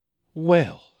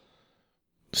Well,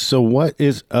 so what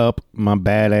is up, my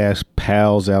badass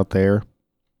pals out there?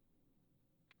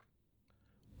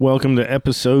 Welcome to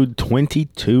episode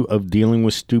 22 of Dealing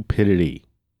with Stupidity,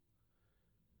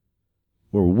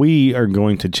 where we are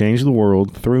going to change the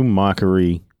world through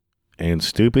mockery and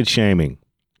stupid shaming.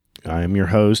 I am your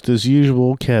host, as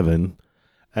usual, Kevin,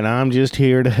 and I'm just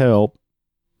here to help,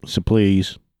 so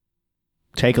please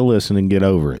take a listen and get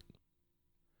over it.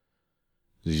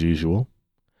 As usual,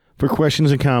 for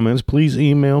questions and comments, please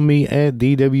email me at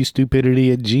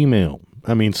dwstupidity@gmail.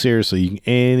 I mean, seriously,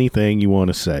 anything you want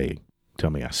to say.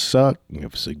 Tell me I suck, you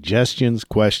have suggestions,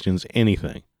 questions,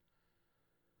 anything.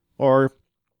 Or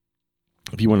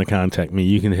if you want to contact me,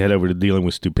 you can head over to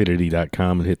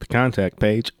dealingwithstupidity.com and hit the contact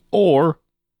page, or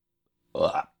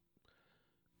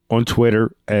on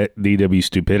Twitter at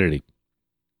dwstupidity.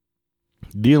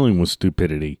 Dealing with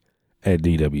Stupidity at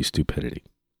dwstupidity.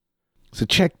 So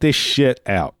check this shit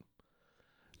out.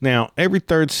 Now, every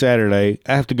third Saturday,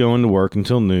 I have to go into work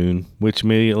until noon, which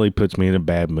immediately puts me in a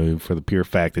bad mood for the pure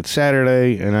fact it's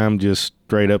Saturday and I'm just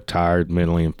straight up tired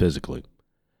mentally and physically.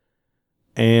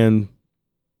 And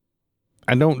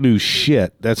I don't do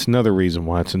shit. That's another reason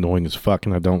why it's annoying as fuck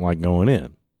and I don't like going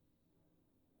in.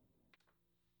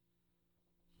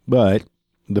 But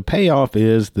the payoff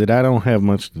is that I don't have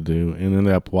much to do and end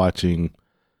up watching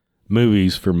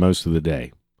movies for most of the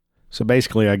day. So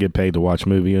basically, I get paid to watch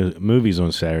movies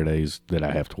on Saturdays that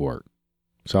I have to work.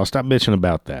 So I'll stop bitching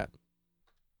about that.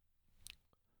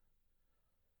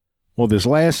 Well, this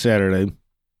last Saturday,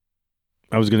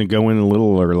 I was going to go in a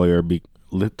little earlier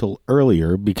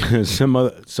because some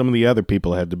of the other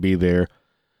people had to be there,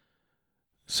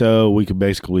 so we could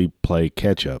basically play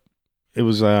catch up. It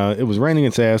was raining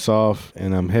its ass off,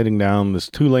 and I'm heading down this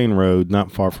 2-lane road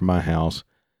not far from my house.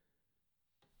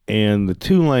 And the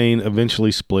 2-lane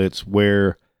eventually splits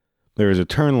where there is a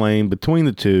turn lane between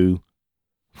the two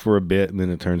for a bit, and then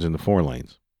it turns into 4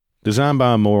 lanes. Designed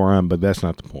by a moron, but that's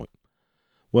not the point.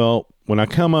 Well, when I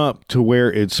come up to where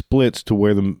it splits to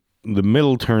where the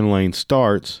middle turn lane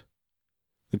starts,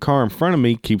 the car in front of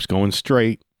me keeps going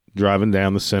straight, driving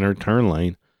down the center turn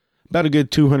lane, about a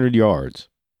good 200 yards.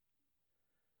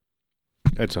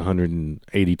 That's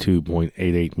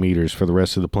 182.88 meters for the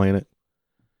rest of the planet.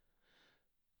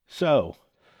 So,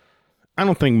 I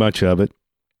don't think much of it.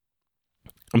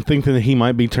 I'm thinking that he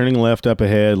might be turning left up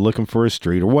ahead, looking for a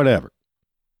street or whatever.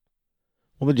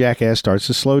 Well, the jackass starts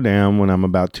to slow down when I'm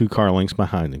about 2 car lengths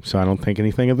behind him, so I don't think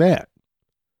anything of that.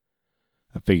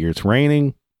 I figure it's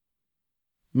raining.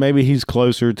 Maybe he's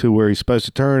closer to where he's supposed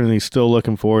to turn and he's still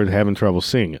looking for it, having trouble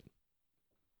seeing it.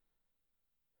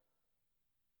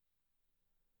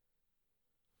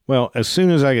 Well, as soon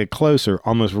as I get closer,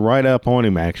 almost right up on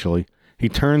him actually, he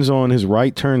turns on his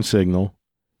right turn signal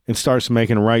and starts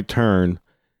making a right turn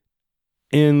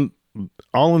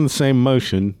all in the same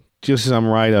motion, just as I'm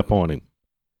right up on him.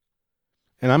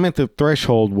 And I'm at the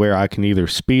threshold where I can either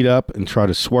speed up and try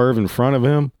to swerve in front of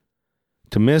him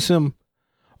to miss him,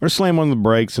 or slam on the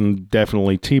brakes and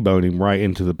definitely T-bone him right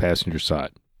into the passenger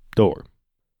side door.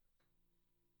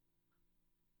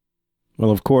 Well,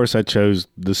 of course, I chose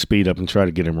the speed up and try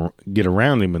to get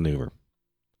around him maneuver.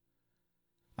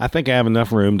 I think I have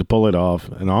enough room to pull it off,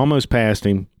 and almost past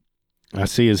him, I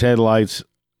see his headlights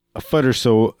a foot or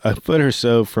so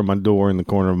from my door in the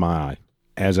corner of my eye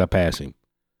as I pass him.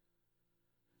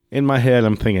 In my head,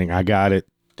 I'm thinking, I got it,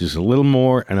 just a little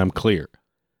more, and I'm clear.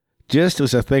 Just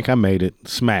as I think I made it,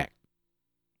 smack.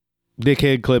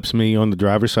 Dickhead clips me on the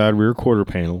driver's side rear quarter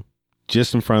panel,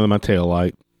 just in front of my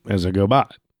taillight as I go by.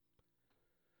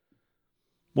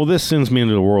 Well, this sends me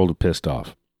into the world of pissed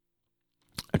off.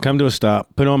 I come to a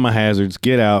stop, put on my hazards,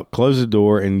 get out, close the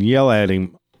door, and yell at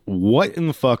him, "What in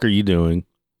the fuck are you doing?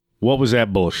 What was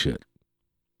that bullshit?"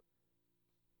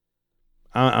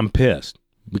 I'm pissed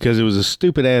because it was a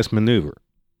stupid-ass maneuver.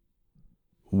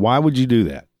 Why would you do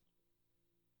that?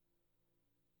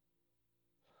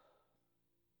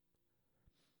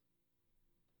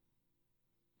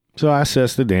 So I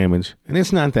assess the damage, and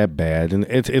it's not that bad, and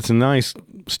it's a nice,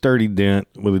 sturdy dent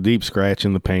with a deep scratch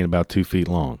in the paint about 2 feet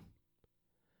long.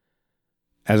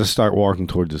 As I start walking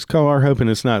towards this car, hoping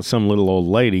it's not some little old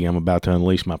lady I'm about to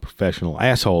unleash my professional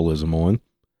assholism on,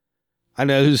 I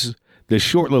notice this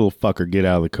short little fucker get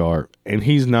out of the car, and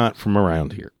he's not from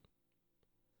around here.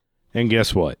 And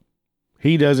guess what?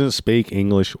 He doesn't speak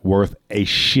English worth a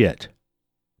shit.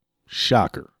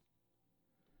 Shocker.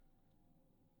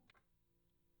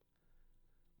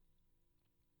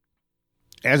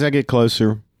 As I get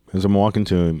closer, as I'm walking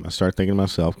to him, I start thinking to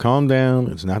myself, calm down.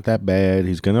 It's not that bad.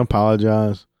 He's going to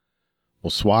apologize.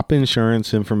 We'll swap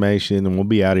insurance information and we'll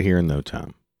be out of here in no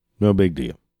time. No big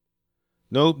deal.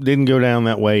 Nope, didn't go down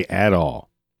that way at all.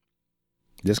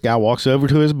 This guy walks over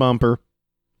to his bumper,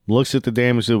 looks at the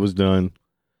damage that was done,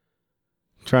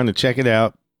 trying to check it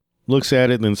out, looks at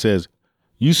it, and then says,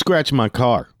 "You scratched my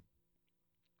car."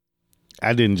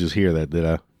 I didn't just hear that, did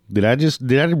I? Did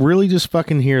I really just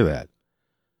fucking hear that?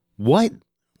 What?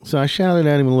 So I shouted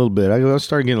at him a little bit. I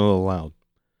started getting a little loud.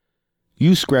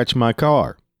 "You scratched my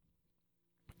car.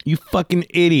 You fucking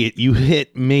idiot. You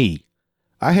hit me.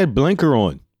 I had blinker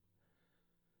on."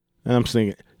 And I'm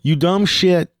thinking, you dumb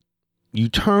shit. You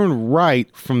turned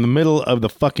right from the middle of the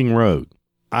fucking road.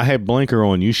 I had blinker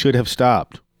on. You should have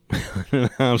stopped.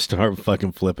 I'm starting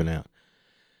fucking flipping out.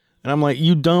 And I'm like,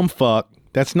 you dumb fuck.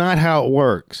 That's not how it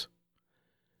works.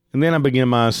 And then I begin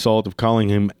my assault of calling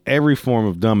him every form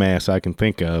of dumbass I can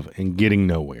think of and getting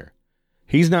nowhere.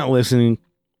 He's not listening.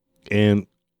 And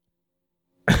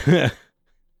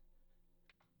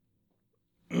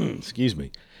excuse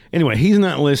me. Anyway, he's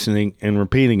not listening and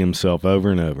repeating himself over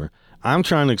and over. I'm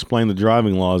trying to explain the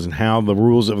driving laws and how the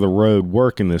rules of the road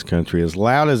work in this country as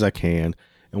loud as I can,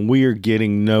 and we are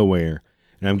getting nowhere.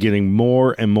 And I'm getting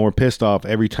more and more pissed off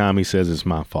every time he says it's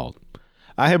my fault.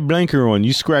 I have blinker on.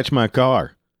 You scratched my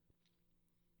car.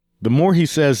 The more he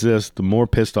says this, the more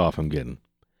pissed off I'm getting.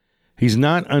 He's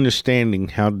not understanding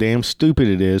how damn stupid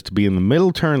it is to be in the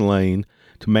middle turn lane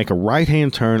to make a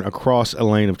right-hand turn across a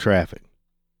lane of traffic.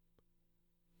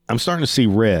 I'm starting to see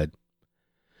red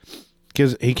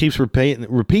because he keeps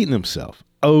repeating himself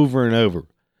over and over.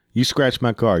 You scratched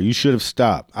my car. You should have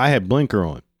stopped. I had blinker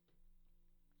on.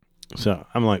 So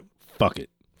I'm like, fuck it.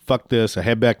 Fuck this. I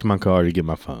head back to my car to get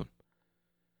my phone.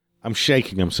 I'm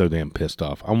shaking. I'm so damn pissed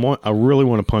off. I really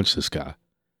want to punch this guy.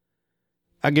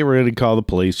 I get ready to call the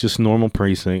police, just normal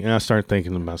precinct, and I start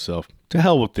thinking to myself, to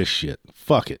hell with this shit.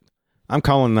 Fuck it. I'm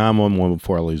calling 911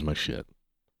 before I lose my shit.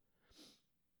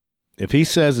 If he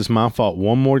says it's my fault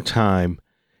one more time,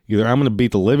 either I'm going to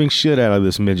beat the living shit out of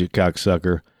this midget cocksucker,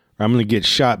 or I'm going to get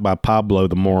shot by Pablo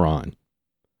the moron.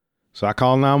 So I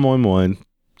call 911,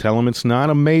 tell him it's not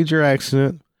a major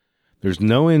accident, there's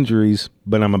no injuries,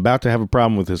 but I'm about to have a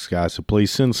problem with this guy, so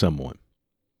please send someone.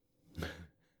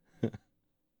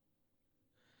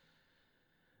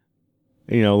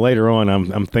 You know, later on,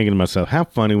 I'm thinking to myself, how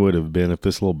funny would it have been if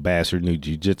this little bastard knew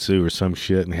jiu-jitsu or some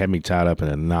shit and had me tied up in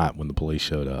a knot when the police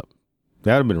showed up.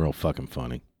 That would have been real fucking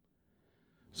funny.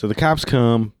 So the cops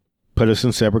come, put us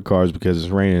in separate cars because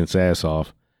it's raining its ass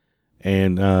off,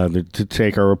 and to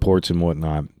take our reports and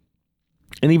whatnot.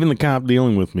 And even the cop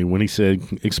dealing with me, when he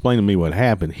said, explain to me what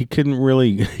happened, he couldn't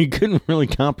really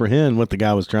comprehend what the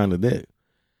guy was trying to do.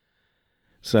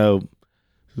 So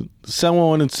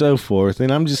on and so forth.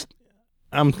 And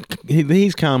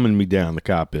he's calming me down, the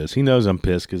cop is. He knows I'm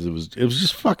pissed because it was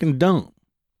just fucking dumb.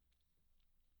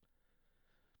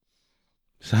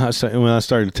 So when I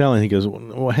started telling, he goes,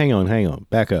 well, hang on,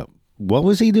 back up. What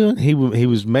was he doing? He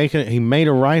made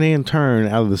a right-hand turn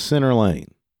out of the center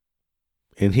lane.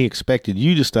 And he expected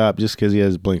you to stop just because he has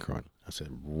his blinker on. I said,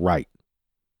 right.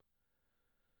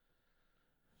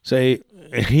 Say,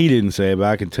 he didn't say it, but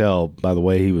I could tell by the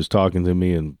way he was talking to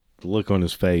me and the look on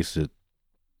his face that,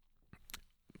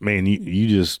 man, you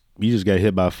just got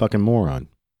hit by a fucking moron.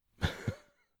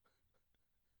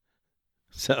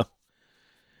 So,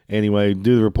 anyway,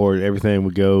 do the report. Everything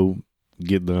would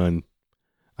get done.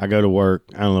 I go to work.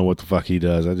 I don't know what the fuck he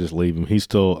does. I just leave him.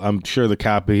 I'm sure the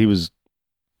cop he was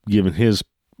giving his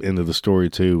end of the story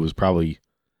too was probably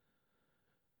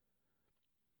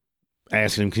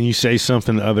asking him, can you say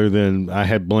something other than I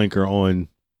had blinker on?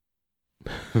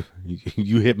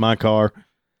 You hit my car.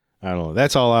 I don't know.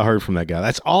 That's all I heard from that guy.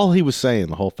 That's all he was saying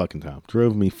the whole fucking time.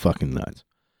 Drove me fucking nuts.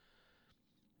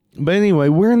 But anyway,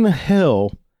 where in the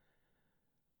hell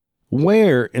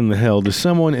does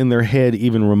someone in their head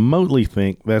even remotely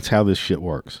think that's how this shit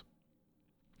works?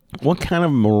 What kind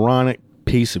of moronic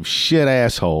piece of shit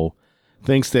asshole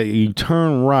thinks that you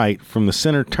turn right from the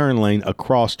center turn lane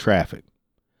across traffic?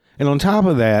 And on top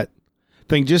of that,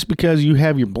 think just because you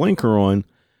have your blinker on,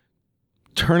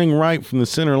 turning right from the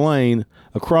center lane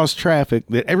across traffic,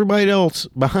 that everybody else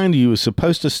behind you is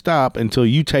supposed to stop until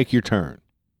you take your turn.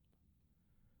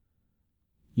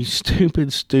 You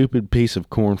stupid piece of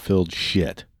cornfield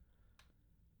shit.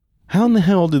 How in the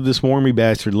hell did this wormy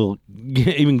bastard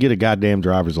even get a goddamn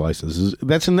driver's license?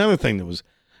 That's another thing that was,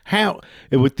 how,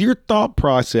 with your thought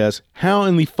process, how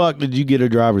in the fuck did you get a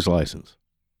driver's license?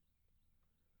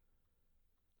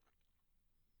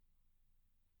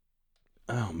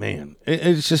 Oh, man.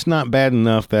 It's just not bad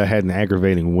enough that I had an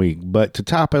aggravating week. But to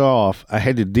top it off, I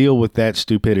had to deal with that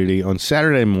stupidity on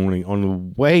Saturday morning on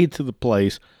the way to the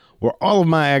place where all of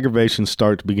my aggravations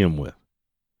start to begin with.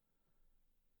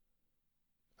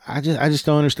 I just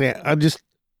don't understand.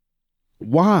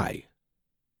 Why?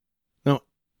 No.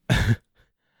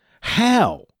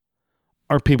 How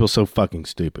are people so fucking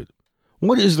stupid?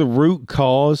 What is the root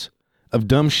cause of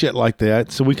dumb shit like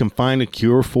that so we can find a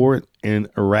cure for it and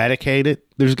eradicate it?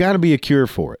 There's got to be a cure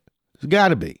for it. There's got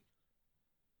to be.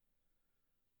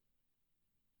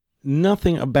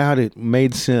 Nothing about it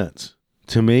made sense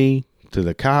to me, to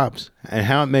the cops, and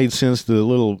how it made sense to the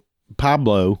little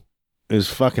Pablo is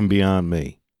fucking beyond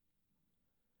me.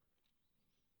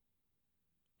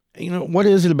 You know, what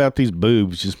is it about these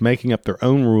boobs just making up their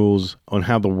own rules on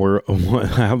how the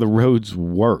roads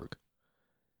work?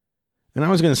 And I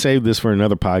was going to save this for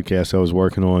another podcast I was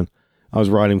working on. I was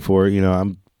writing for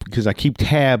it, because I keep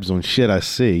tabs on shit I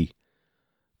see,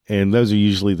 and those are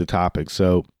usually the topics.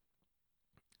 So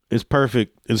it's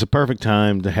perfect. It's a perfect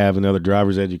time to have another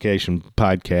driver's education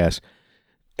podcast,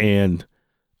 and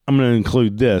I'm going to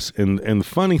include this. And the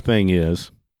funny thing is,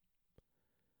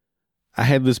 I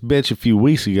had this bitch a few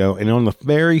weeks ago, and on the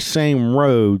very same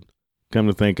road, come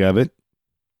to think of it,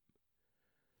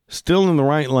 still in the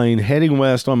right lane, heading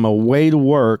west on my way to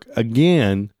work,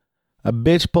 again, a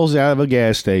bitch pulls out of a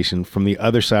gas station from the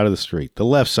other side of the street, the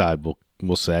left side,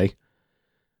 we'll say,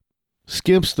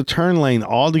 skips the turn lane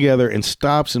altogether and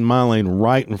stops in my lane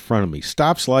right in front of me.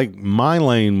 Stops like my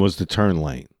lane was the turn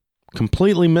lane.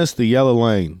 Completely missed the yellow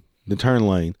lane, the turn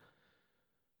lane,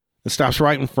 and stops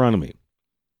right in front of me.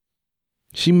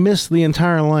 She missed the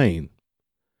entire lane.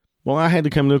 Well, I had to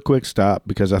come to a quick stop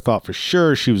because I thought for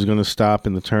sure she was going to stop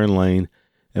in the turn lane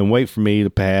and wait for me to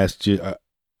pass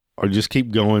or just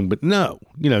keep going. But no,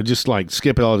 just like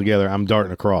skip it all together. I'm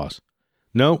darting across.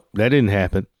 Nope, that didn't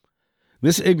happen.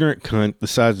 This ignorant cunt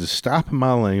decides to stop in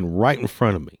my lane right in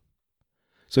front of me.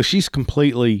 So she's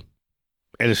completely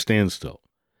at a standstill.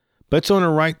 Butts on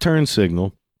her right turn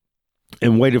signal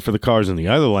and waited for the cars in the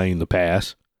other lane to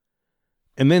pass.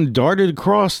 And then darted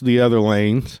across the other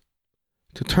lanes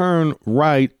to turn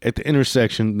right at the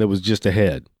intersection that was just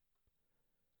ahead.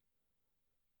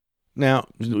 Now,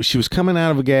 she was coming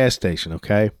out of a gas station,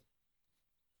 okay?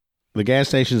 The gas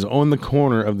station is on the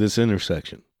corner of this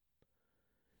intersection.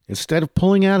 Instead of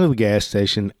pulling out of the gas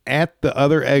station at the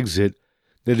other exit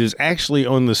that is actually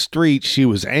on the street she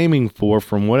was aiming for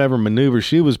from whatever maneuver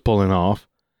she was pulling off,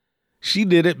 she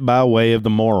did it by way of the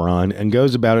moron and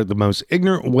goes about it the most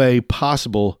ignorant way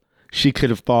possible she could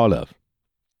have thought of.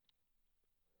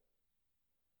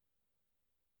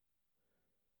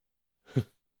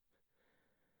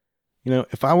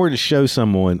 If I were to show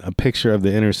someone a picture of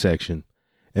the intersection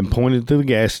and pointed to the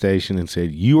gas station and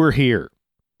said, "You are here.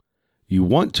 You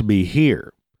want to be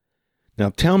here. Now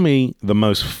tell me the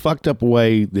most fucked up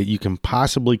way that you can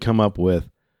possibly come up with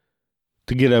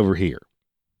to get over here.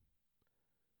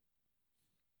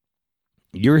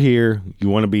 You're here. You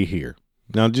want to be here."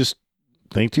 Now just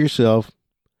think to yourself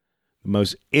the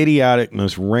most idiotic,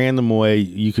 most random way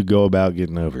you could go about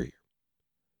getting over here.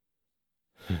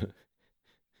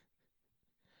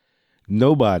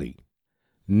 Nobody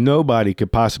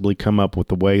could possibly come up with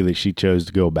the way that she chose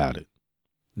to go about it.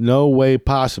 No way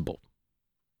possible.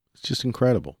 It's just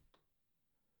incredible.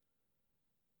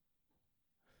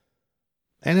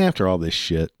 And after all this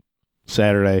shit,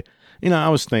 Saturday, I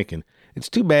was thinking, it's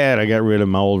too bad I got rid of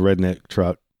my old redneck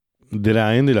truck that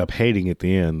I ended up hating at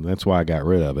the end. That's why I got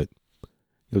rid of it.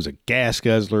 It was a gas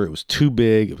guzzler. It was too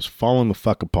big. It was falling the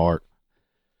fuck apart.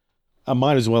 I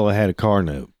might as well have had a car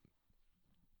note.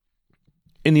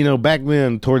 And, back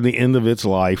then, toward the end of its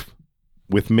life,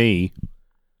 with me,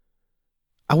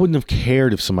 I wouldn't have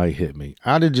cared if somebody hit me.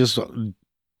 I'd have just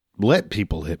let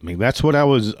people hit me. That's what I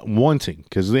was wanting,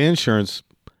 because the insurance,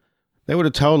 they would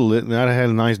have totaled it, and I'd have had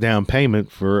a nice down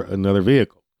payment for another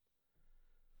vehicle.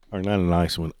 Or not a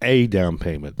nice one, a down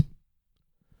payment.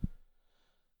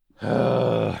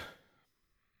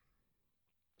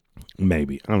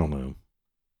 Maybe. I don't know.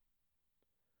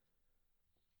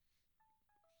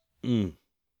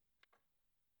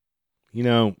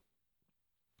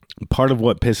 Part of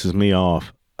what pisses me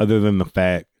off, other than the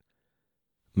fact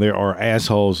there are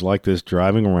assholes like this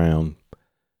driving around,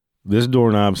 this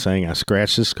doorknob saying, "I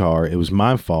scratched this car. It was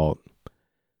my fault."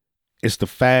 It's the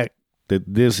fact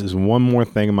that this is one more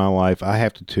thing in my life I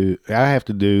have to do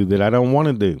that I don't want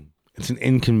to do. It's an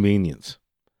inconvenience.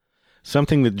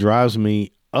 Something that drives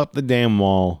me up the damn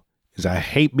wall is I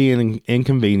hate being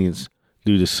inconvenienced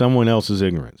due to someone else's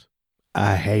ignorance.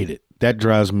 I hate it. That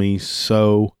drives me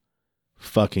so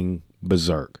fucking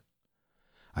berserk.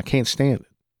 I can't stand it.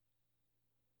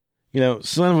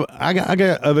 I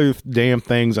got other damn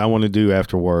things I want to do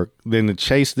after work than to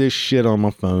chase this shit on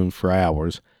my phone for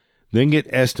hours, then get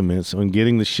estimates on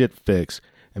getting the shit fixed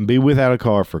and be without a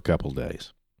car for a couple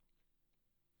days.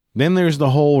 Then there's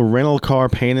the whole rental car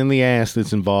pain in the ass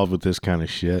that's involved with this kind of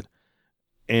shit.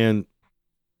 And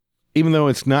even though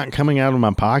it's not coming out of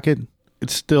my pocket,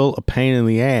 it's still a pain in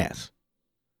the ass.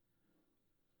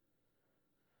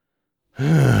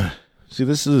 See,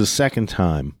 this is the second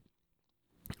time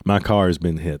my car has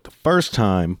been hit. The first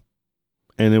time,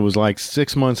 and it was like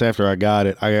 6 months after I got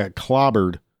it, I got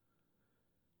clobbered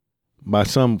by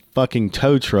some fucking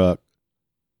tow truck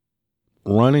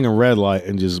running a red light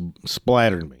and just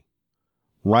splattered me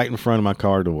right in front of my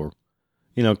car door.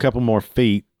 You know, a couple more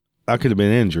feet, I could have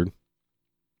been injured.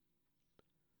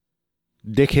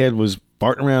 Dickhead was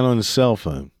farting around on his cell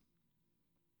phone.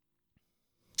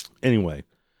 Anyway,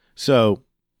 so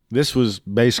this was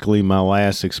basically my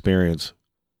last experience.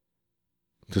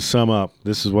 To sum up,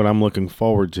 this is what I'm looking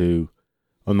forward to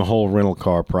on the whole rental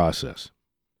car process.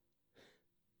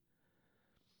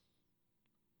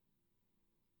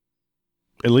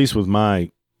 At least with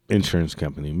my insurance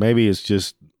company. Maybe it's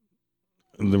just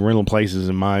the rental places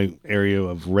in my area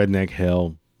of redneck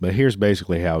hell, but here's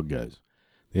basically how it goes.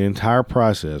 The entire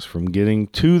process from getting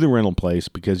to the rental place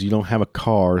because you don't have a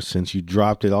car since you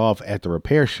dropped it off at the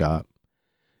repair shop,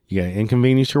 you got to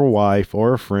inconvenience your wife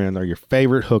or a friend or your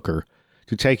favorite hooker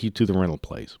to take you to the rental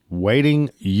place, waiting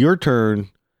your turn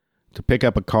to pick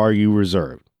up a car you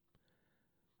reserved.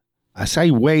 I say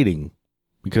waiting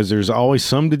because there's always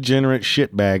some degenerate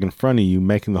shitbag in front of you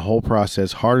making the whole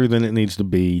process harder than it needs to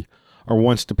be, or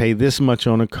wants to pay this much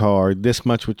on a card, this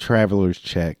much with traveler's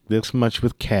check, this much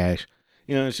with cash.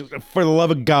 You know, it's just, for the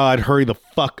love of God, hurry the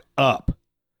fuck up.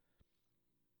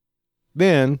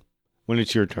 Then, when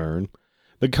it's your turn,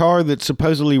 the car that's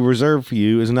supposedly reserved for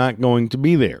you is not going to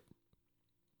be there.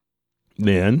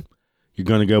 Then, you're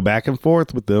going to go back and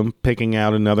forth with them, picking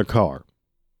out another car.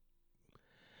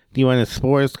 Do you want a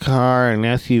sports car, an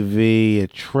SUV, a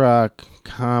truck,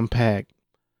 compact?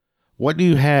 What do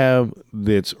you have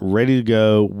that's ready to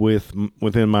go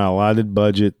within my allotted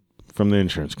budget from the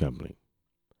insurance company?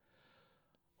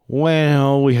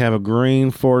 Well, we have a green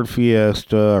Ford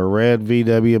Fiesta, a red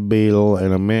VW Beetle,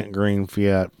 and a mint green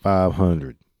Fiat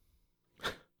 500.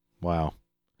 Wow.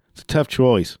 It's a tough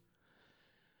choice.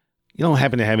 You don't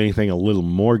happen to have anything a little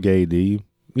more gay, do you?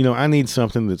 You know, I need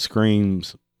something that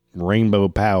screams rainbow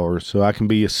power so I can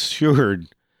be assured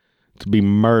to be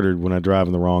murdered when I drive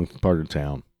in the wrong part of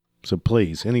town. So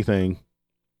please, anything.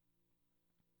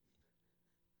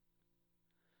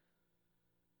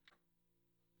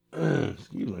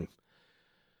 Excuse me.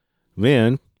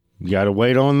 Then you got to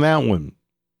wait on that one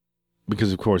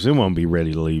because, of course, it won't be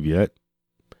ready to leave yet.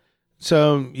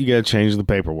 So you got to change the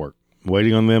paperwork.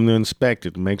 Waiting on them to inspect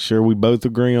it to make sure we both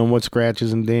agree on what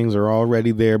scratches and dings are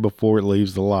already there before it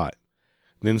leaves the lot.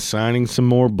 Then signing some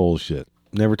more bullshit.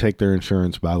 Never take their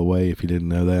insurance, by the way, if you didn't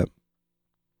know that.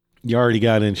 You already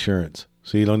got insurance,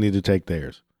 so you don't need to take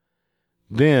theirs.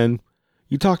 Then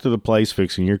you talk to the place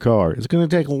fixing your car. It's going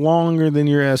to take longer than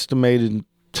your estimated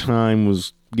time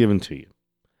was given to you.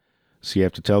 So you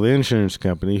have to tell the insurance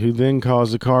company, who then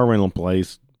calls the car rental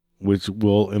place, which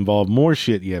will involve more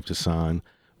shit you have to sign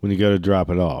when you go to drop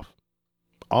it off.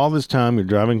 All this time you're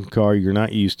driving a car you're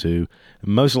not used to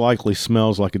and most likely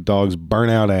smells like a dog's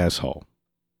burnt-out asshole.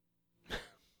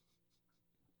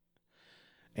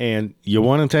 And you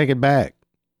want to take it back.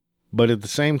 But at the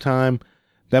same time,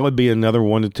 that would be another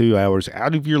 1 to 2 hours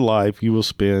out of your life you will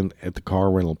spend at the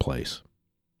car rental place.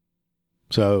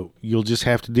 So you'll just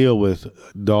have to deal with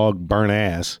dog burnt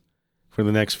ass for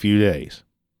the next few days.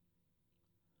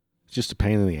 It's just a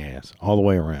pain in the ass all the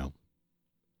way around.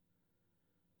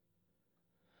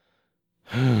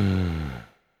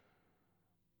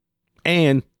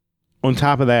 And on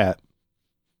top of that,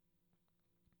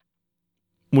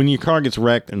 when your car gets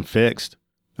wrecked and fixed,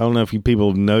 I don't know if you people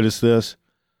have noticed this,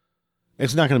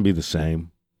 it's not going to be the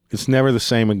same. It's never the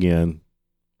same again.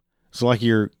 It's like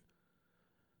your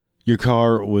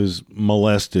car was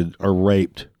molested or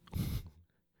raped.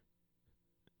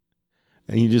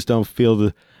 And you just don't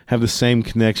have the same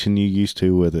connection you used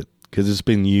to with it because it's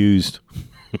been used.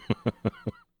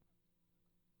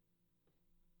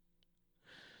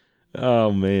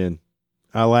 Oh, man.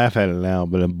 I laugh at it now,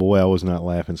 but boy, I was not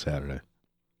laughing Saturday.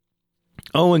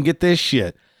 Oh, and get this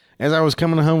shit. As I was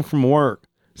coming home from work,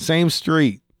 same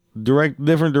street,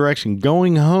 different direction,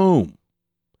 going home.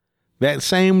 That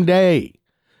same day,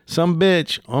 some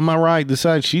bitch on my right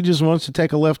decides she just wants to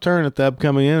take a left turn at the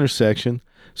upcoming intersection.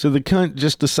 So the cunt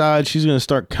just decides she's going to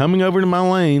start coming over to my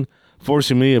lane,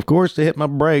 forcing me, of course, to hit my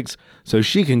brakes so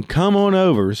she can come on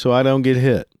over so I don't get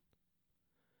hit.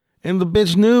 And the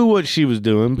bitch knew what she was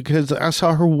doing because I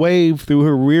saw her wave through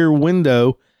her rear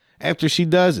window after she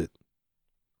does it.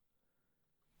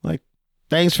 Like,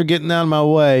 Thanks for getting out of my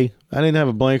way. I didn't have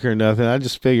a blinker or nothing. I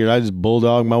just figured I'd just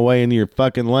bulldog my way into your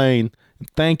fucking lane.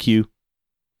 Thank you.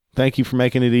 Thank you for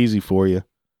making it easy for you.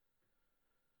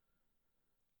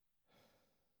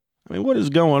 I mean, what is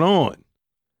going on?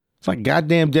 It's like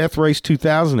goddamn Death Race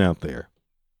 2000 out there.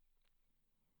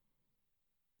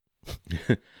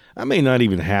 I may not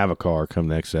even have a car come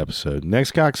next episode.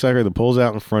 Next cocksucker that pulls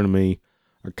out in front of me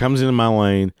or comes into my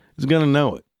lane is going to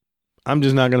know it. I'm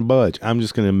just not going to budge. I'm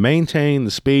just going to maintain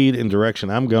the speed and direction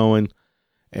I'm going.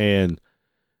 And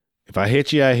if I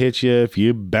hit you, I hit you. If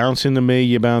you bounce into me,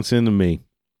 you bounce into me.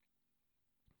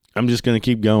 I'm just going to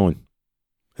keep going.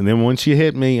 And then once you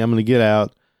hit me, I'm going to get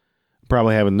out,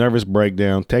 probably have a nervous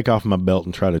breakdown, take off my belt,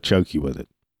 and try to choke you with it.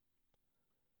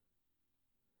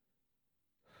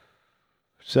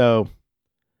 So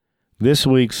this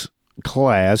week's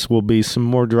class will be some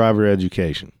more driver's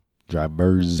education.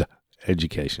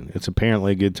 It's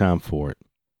apparently a good time for it.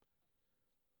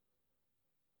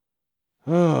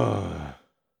 Oh.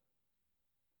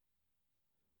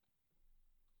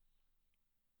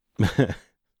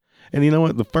 And you know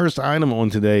what? The first item on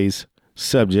today's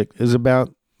subject is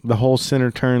about the whole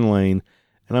center turn lane.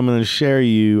 And I'm going to share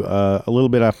you a little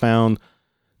bit I found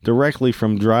directly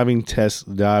from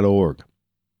drivingtest.org.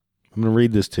 I'm going to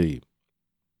read this to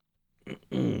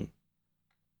you.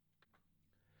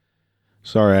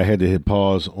 Sorry, I had to hit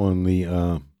pause on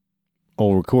the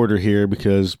old recorder here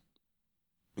because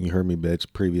you heard me bitch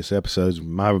previous episodes.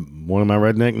 One of my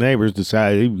redneck neighbors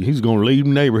decided he's going to leave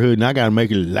the neighborhood and I got to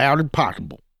make it as loud as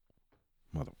possible.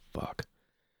 Motherfuck.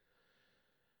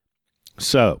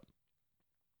 So,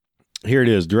 here it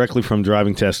is, directly from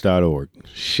drivingtest.org.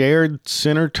 Shared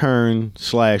center turn /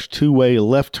 two-way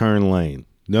left turn lane.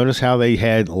 Notice how they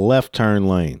had left turn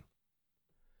lane.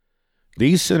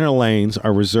 These center lanes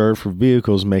are reserved for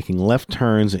vehicles making left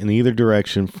turns in either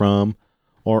direction from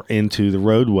or into the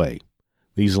roadway.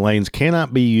 These lanes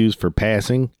cannot be used for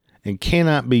passing and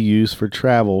cannot be used for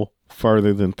travel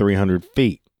further than 300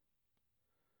 feet.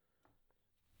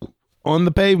 On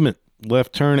the pavement,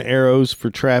 left turn arrows for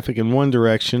traffic in one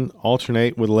direction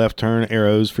alternate with left turn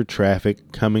arrows for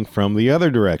traffic coming from the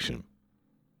other direction.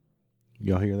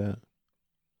 Y'all hear that?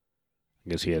 I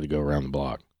guess he had to go around the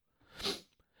block.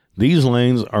 These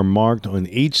lanes are marked on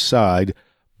each side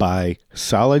by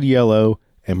solid yellow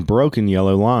and broken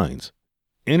yellow lines.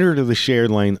 Enter to the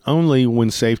shared lane only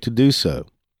when safe to do so.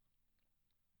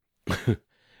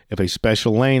 If a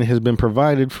special lane has been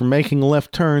provided for making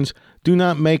left turns, do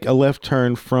not make a left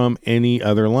turn from any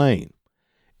other lane.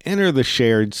 Enter the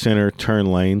shared center turn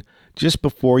lane just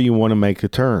before you want to make the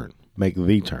turn.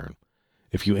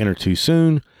 If you enter too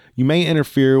soon, you may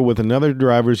interfere with another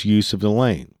driver's use of the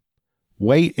lane.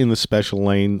 Wait in the special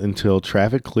lane until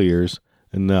traffic clears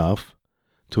enough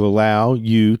to allow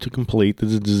you to complete the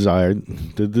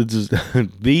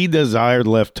desired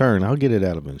left turn. I'll get it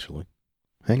out eventually.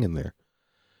 Hang in there.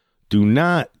 Do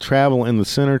not travel in the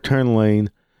center turn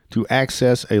lane to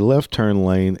access a left turn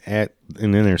lane at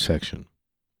an intersection.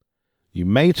 You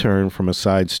may turn from a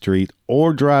side street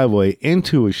or driveway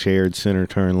into a shared center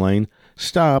turn lane,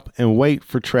 stop, and wait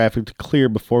for traffic to clear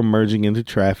before merging into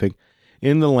traffic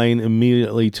in the lane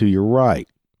immediately to your right.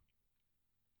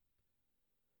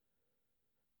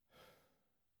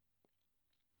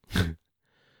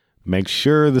 Make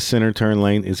sure the center turn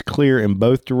lane is clear in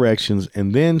both directions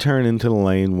and then turn into the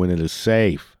lane when it is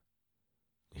safe.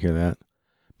 Hear that?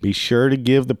 Be sure to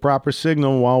give the proper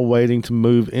signal while waiting to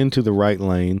move into the right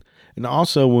lane, and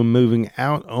also when moving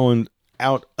out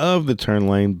of the turn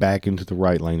lane back into the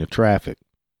right lane of traffic.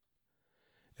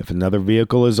 If another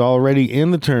vehicle is already in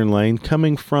the turn lane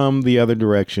coming from the other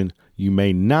direction, you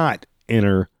may not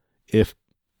enter if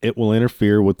it will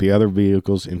interfere with the other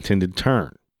vehicle's intended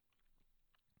turn.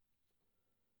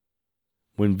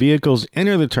 When vehicles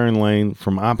enter the turn lane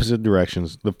from opposite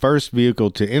directions, the first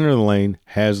vehicle to enter the lane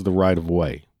has the right of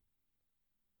way.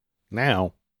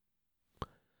 Now,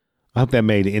 I hope that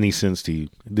made any sense to you.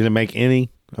 Did it make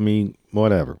any? I mean,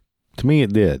 whatever. To me,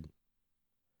 it did.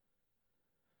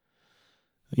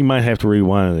 You might have to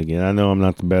rewind it again. I know I'm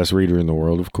not the best reader in the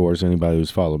world, of course. Anybody who's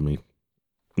followed me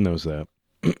knows that.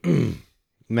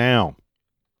 Now,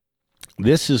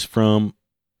 this is from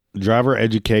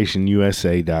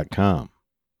drivereducationusa.com.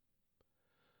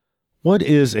 What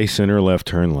is a center left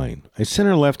turn lane? A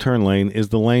center left turn lane is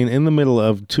the lane in the middle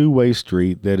of a two-way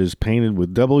street that is painted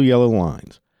with double yellow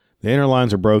lines. The inner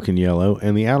lines are broken yellow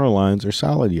and the outer lines are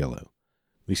solid yellow.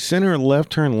 The center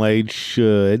left turn lane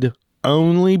should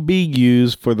only be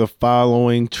used for the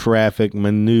following traffic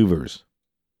maneuvers.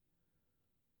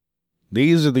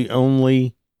 These are the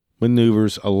only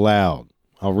maneuvers allowed.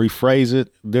 I'll rephrase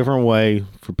it a different way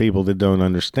for people that don't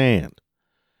understand.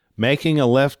 Making a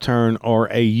left turn or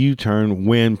a U-turn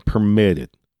when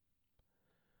permitted.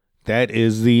 That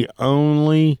is the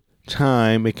only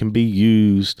time it can be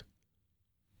used.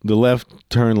 The left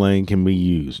turn lane can be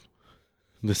used.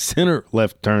 The center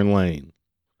left turn lane.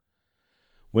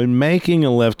 When making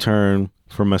a left turn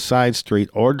from a side street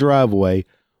or driveway,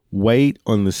 wait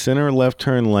on the center left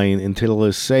turn lane until it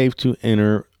is safe to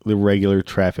enter the regular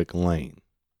traffic lane.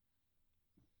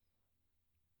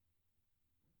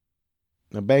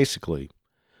 Now, basically,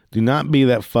 do not be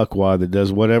that fuckwad that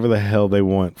does whatever the hell they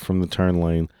want from the turn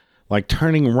lane, like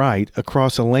turning right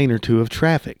across a lane or two of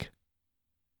traffic.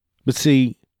 But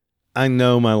see, I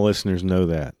know my listeners know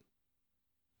that.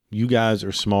 You guys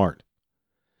are smart.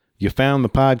 You found the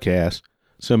podcast,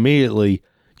 so immediately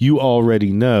you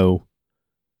already know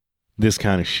this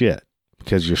kind of shit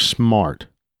because you're smart.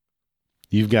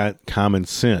 You've got common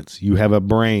sense. You have a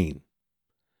brain.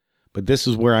 But this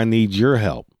is where I need your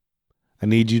help. I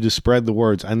need you to spread the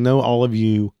words. I know all of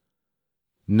you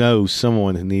know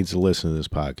someone who needs to listen to this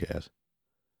podcast.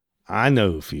 I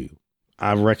know a few.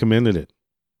 I've recommended it.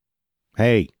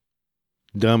 Hey,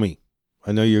 dummy,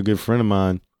 I know you're a good friend of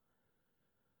mine.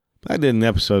 I did an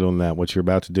episode on that, what you're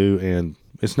about to do, and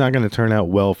it's not going to turn out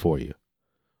well for you.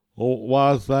 Well,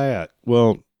 why is that?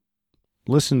 Well,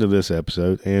 listen to this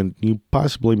episode, and you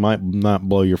possibly might not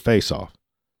blow your face off.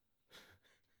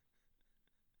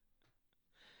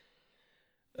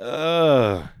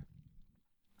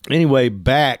 Anyway,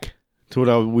 back to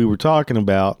what we were talking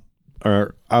about,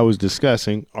 or I was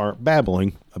discussing, or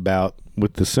babbling about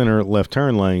with the center left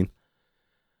turn lane.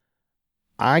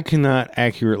 I cannot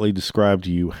accurately describe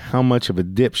to you how much of a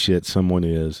dipshit someone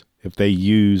is if they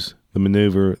use the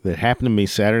maneuver that happened to me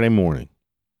Saturday morning.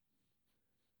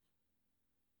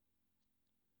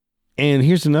 And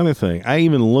here's another thing. I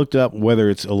even looked up whether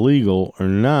it's illegal or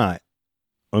not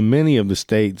on many of the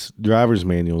state's driver's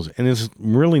manuals, and it's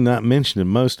really not mentioned in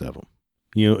most of them.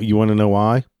 You want to know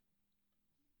why?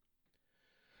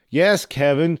 Yes,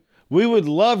 Kevin, we would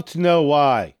love to know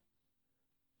why.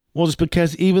 Well, it's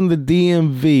because even the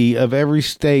DMV of every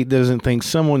state doesn't think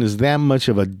someone is that much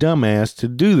of a dumbass to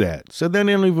do that. So they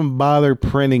don't even bother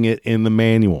printing it in the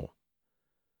manual.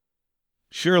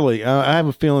 Surely, I have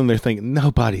a feeling they're thinking,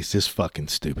 nobody's this fucking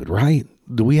stupid, right?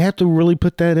 Do we have to really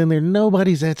put that in there?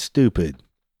 Nobody's that stupid.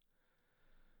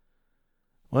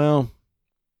 Well,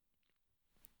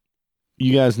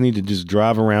 you guys need to just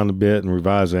drive around a bit and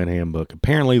revise that handbook.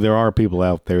 Apparently, there are people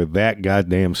out there that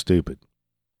goddamn stupid.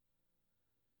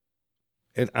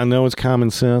 I know it's common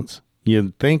sense.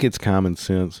 You'd think it's common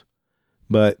sense,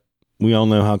 but we all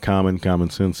know how common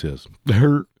sense is.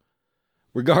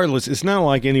 Regardless, it's not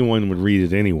like anyone would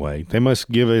read it anyway. They must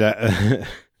give it.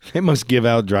 They must give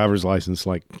out driver's license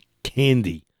like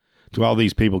candy to all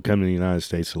these people coming to the United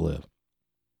States to live.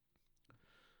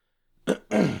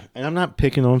 And I'm not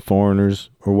picking on foreigners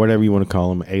or whatever you want to call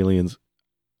them, aliens,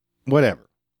 whatever.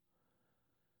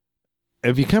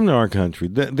 If you come to our country,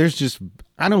 there's just,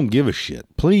 I don't give a shit.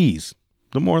 Please,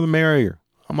 the more the merrier.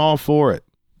 I'm all for it.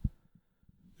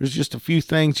 There's just a few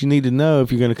things you need to know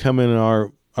if you're going to come in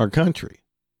our country.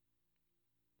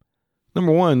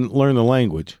 Number one, learn the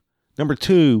language. Number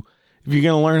two, if you're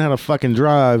going to learn how to fucking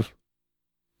drive,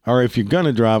 or if you're going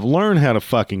to drive, learn how to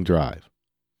fucking drive.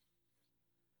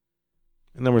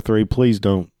 And number three, please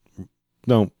don't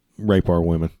rape our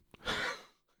women.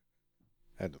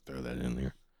 I had to throw that in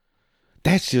there.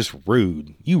 That's just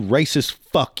rude. You racist,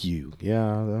 fuck you. Yeah,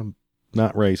 I'm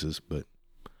not racist, but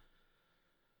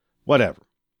whatever.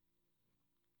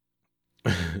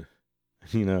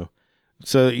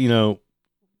 So,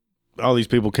 all these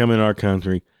people come in our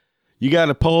country. You got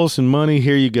a pulse and money.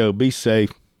 Here you go. Be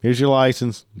safe. Here's your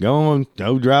license. Go on.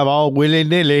 Don't drive all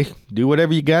willy-nilly. Do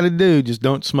whatever you got to do. Just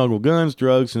don't smuggle guns,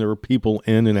 drugs, and there are people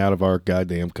in and out of our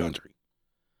goddamn country.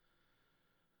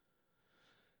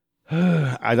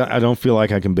 I don't feel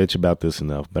like I can bitch about this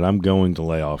enough, but I'm going to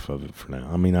lay off of it for now.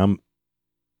 I mean,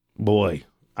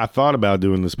 I thought about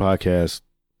doing this podcast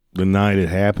the night it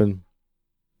happened.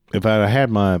 If I had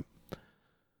my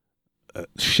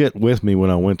shit with me when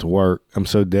I went to work, I'm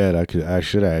so dead. I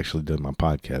should have actually done my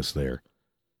podcast there.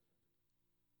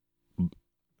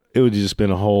 It would have just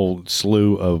been a whole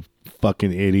slew of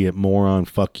fucking idiot, moron,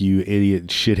 fuck you, idiot,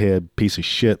 shithead, piece of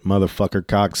shit, motherfucker,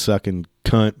 cocksucking,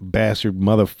 cunt, bastard,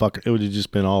 motherfucker. It would have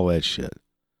just been all that shit.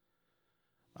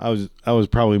 I was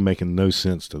probably making no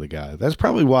sense to the guy. That's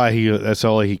probably why that's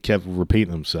all he kept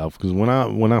repeating himself. Because when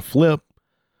I flip,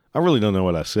 I really don't know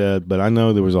what I said, but I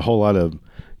know there was a whole lot of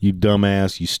you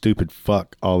dumbass, you stupid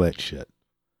fuck, all that shit.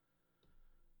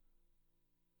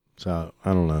 So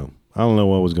I don't know. I don't know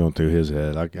what was going through his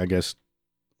head. I guess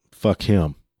fuck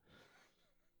him.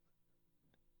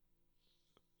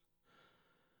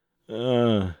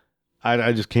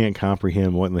 I just can't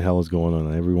comprehend what in the hell is going on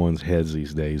in everyone's heads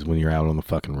these days when you're out on the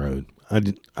fucking road.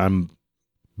 I'm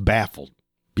baffled,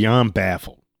 beyond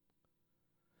baffled.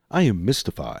 I am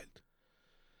mystified.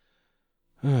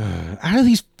 How do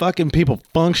these fucking people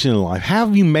function in life? How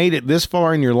have you made it this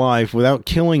far in your life without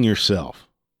killing yourself?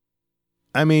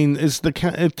 I mean,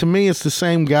 to me, it's the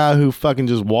same guy who fucking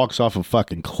just walks off a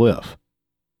fucking cliff.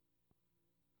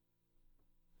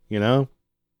 You know?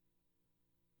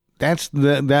 That's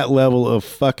that level of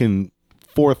fucking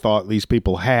forethought these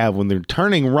people have when they're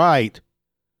turning right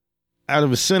out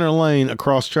of a center lane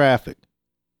across traffic.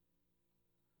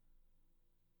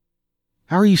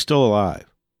 How are you still alive?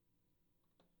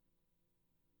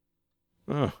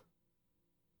 Oh.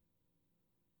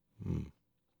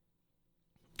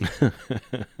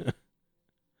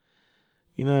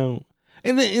 You know,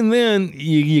 and then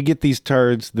you get these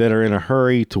turds that are in a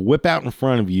hurry to whip out in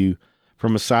front of you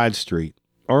from a side street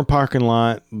or a parking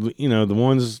lot, you know, the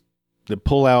ones that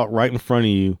pull out right in front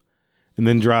of you and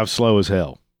then drive slow as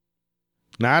hell.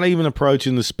 Not even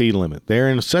approaching the speed limit. They're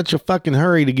in such a fucking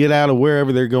hurry to get out of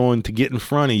wherever they're going to get in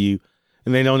front of you,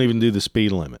 and they don't even do the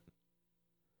speed limit.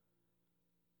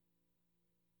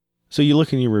 So you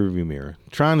look in your rearview mirror,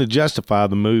 trying to justify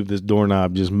the move this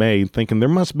doorknob just made, thinking there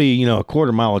must be, you know, a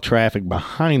quarter mile of traffic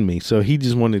behind me. So he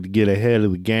just wanted to get ahead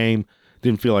of the game.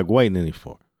 Didn't feel like waiting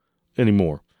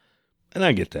anymore. And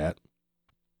I get that.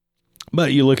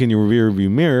 But you look in your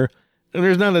rearview mirror, and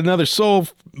there's not another soul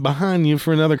behind you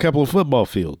for another couple of football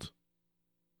fields.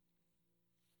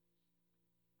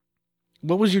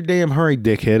 What was your damn hurry,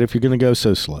 dickhead, if you're going to go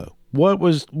so slow? What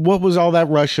was all that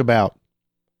rush about?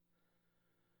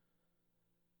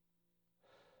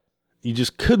 You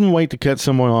just couldn't wait to cut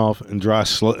someone off and drive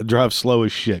slow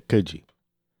as shit, could you?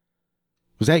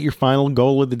 Was that your final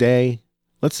goal of the day?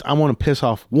 I want to piss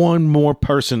off one more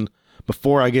person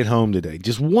before I get home today.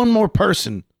 Just one more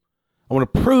person. I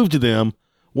want to prove to them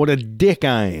what a dick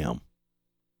I am.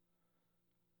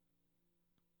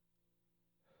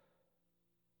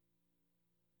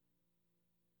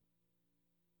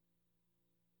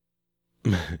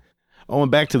 I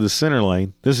went back to the center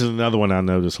lane. This is another one I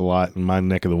notice a lot in my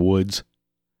neck of the woods.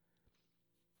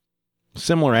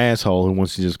 Similar asshole who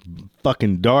wants to just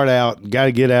fucking dart out, got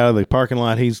to get out of the parking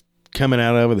lot he's coming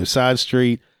out of, the side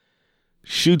street,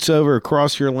 shoots over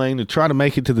across your lane to try to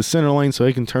make it to the center lane so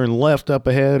he can turn left up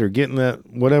ahead or get in that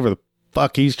whatever the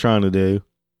fuck he's trying to do.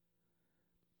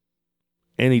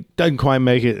 And he doesn't quite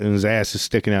make it and his ass is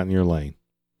sticking out in your lane.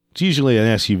 It's usually an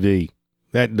SUV.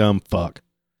 That dumb fuck.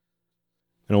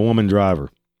 And a woman driver.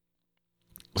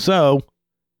 So,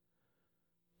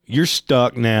 you're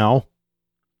stuck now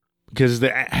because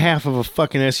the half of a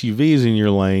fucking SUV is in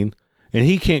your lane and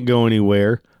he can't go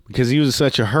anywhere because he was in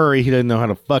such a hurry he doesn't know how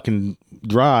to fucking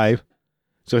drive.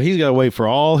 So he's got to wait for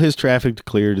all his traffic to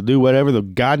clear to do whatever the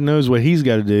God knows what he's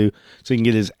got to do so he can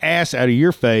get his ass out of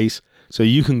your face so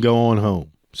you can go on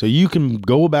home. So you can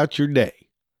go about your day.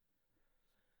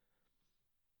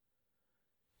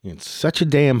 In such a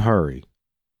damn hurry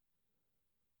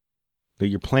that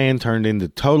your plan turned into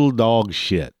total dog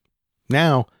shit.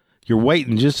 Now, you're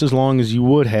waiting just as long as you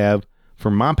would have for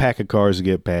my pack of cars to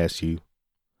get past you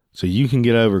so you can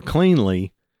get over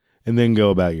cleanly and then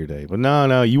go about your day. But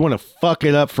no, you want to fuck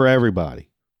it up for everybody.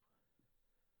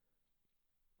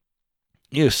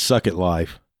 You suck at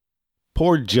life.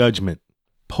 Poor judgment.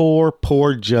 Poor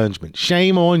judgment.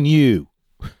 Shame on you.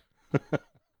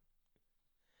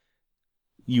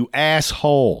 You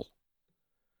asshole.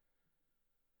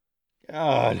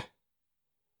 God.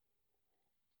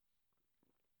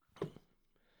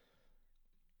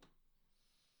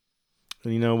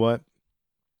 And you know what?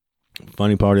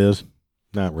 Funny part is,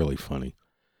 not really funny.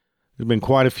 There's been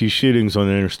quite a few shootings on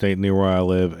the interstate near where I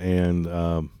live, and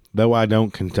though I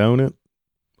don't condone it,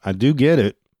 I do get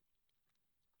it.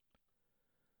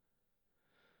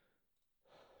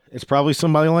 It's probably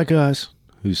somebody like us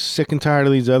who's sick and tired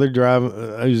of these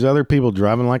other people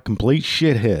driving like complete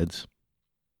shitheads.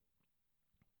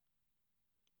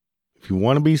 If you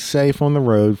want to be safe on the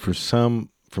road from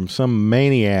some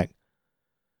maniac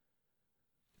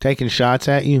taking shots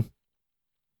at you,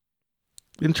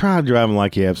 then try driving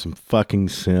like you have some fucking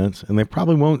sense, and they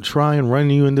probably won't try and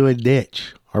run you into a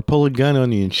ditch or pull a gun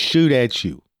on you and shoot at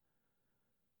you.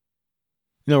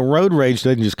 You know, road rage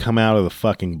doesn't just come out of the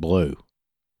fucking blue.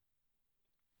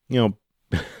 You know,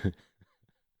 I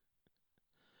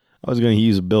was going to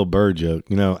use a Bill Burr joke.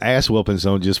 You know, ass whoopings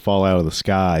don't just fall out of the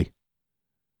sky.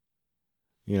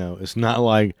 You know, it's not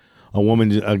like,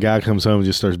 a guy comes home and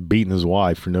just starts beating his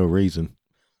wife for no reason.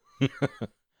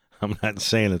 I'm not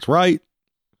saying it's right,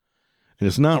 and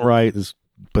it's not right. It's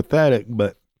pathetic,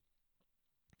 but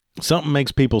something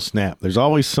makes people snap. There's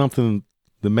always something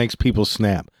that makes people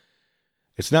snap.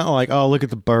 It's not like, oh, look at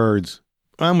the birds,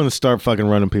 I'm going to start fucking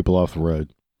running people off the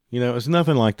road. It's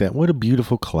nothing like that. What a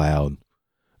beautiful cloud.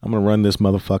 I'm going to run this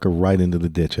motherfucker right into the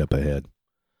ditch up ahead.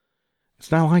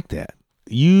 It's not like that.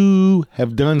 You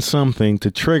have done something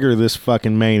to trigger this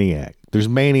fucking maniac. There's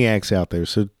maniacs out there,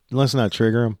 so let's not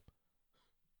trigger them.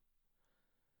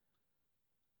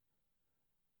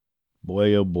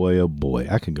 Boy, oh boy, oh boy.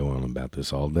 I could go on about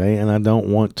this all day, and I don't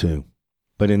want to,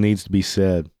 but it needs to be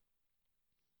said.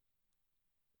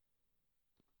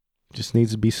 Just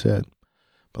needs to be said.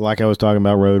 But like I was talking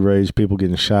about road rage, people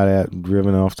getting shot at,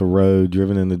 driven off the road,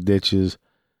 driven in the ditches,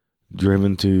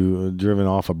 driven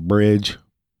off a bridge,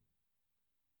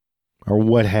 or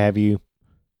what have you.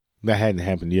 That hadn't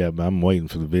happened yet, but I'm waiting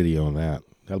for the video on that.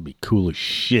 That'll be cool as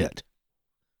shit.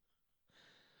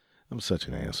 I'm such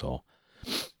an asshole.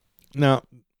 Now,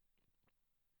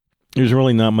 there's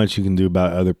really not much you can do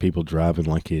about other people driving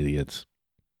like idiots.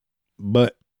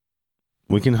 But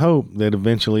we can hope that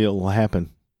eventually it will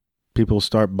happen. People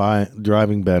start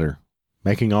driving better,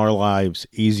 making our lives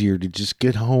easier to just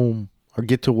get home or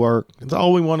get to work. It's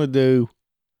all we want to do.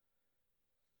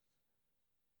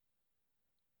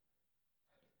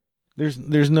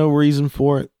 There's no reason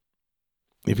for it.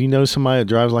 If you know somebody that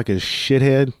drives like a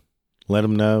shithead, let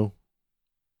them know.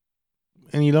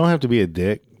 And you don't have to be a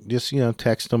dick. Just,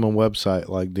 text them a website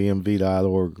like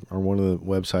dmv.org or one of the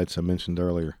websites I mentioned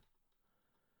earlier.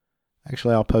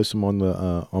 Actually, I'll post them on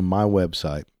my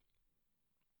website.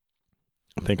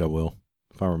 I think I will,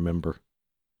 if I remember.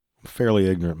 I'm fairly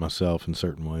ignorant myself in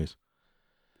certain ways,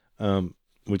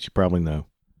 which you probably know.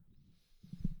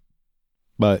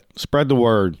 But spread the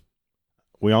word.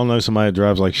 We all know somebody that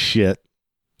drives like shit,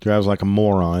 drives like a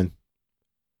moron.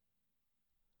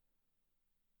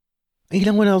 You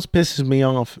know what else pisses me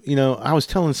off? I was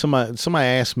telling somebody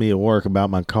asked me at work about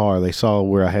my car. They saw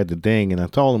where I had the ding, and I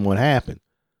told them what happened.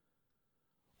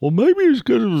 Well, maybe it's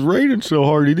because it was raining so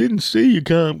hard he didn't see you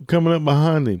coming up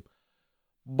behind him.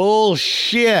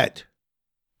 Bullshit.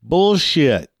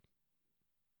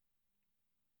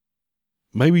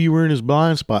 Maybe you were in his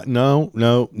blind spot. No.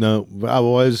 I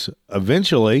was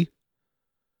eventually.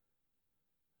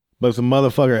 But the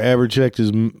motherfucker ever checked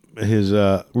his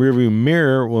rearview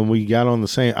mirror when we got on the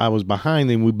same. I was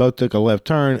behind him. We both took a left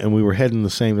turn and we were heading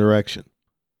the same direction.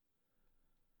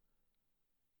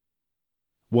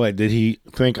 What did he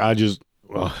think? There's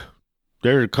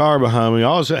a car behind me.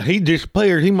 All of a sudden, he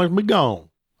disappeared. He must be gone.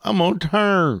 I'm on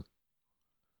turn.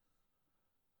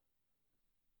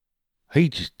 He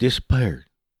just disappeared.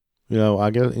 I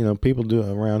guess, people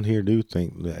around here do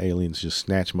think the aliens just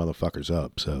snatch motherfuckers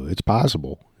up. So it's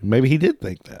possible. Maybe he did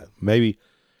think that. Maybe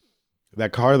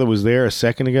that car that was there a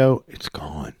second ago, it's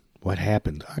gone. What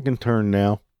happened? I can turn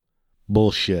now.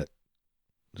 Bullshit.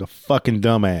 It's a fucking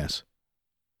dumbass.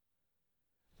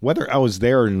 Whether I was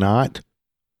there or not,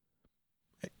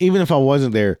 even if I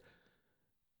wasn't there,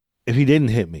 if he didn't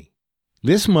hit me,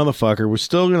 this motherfucker was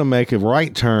still going to make a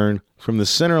right turn from the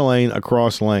center lane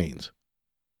across lanes.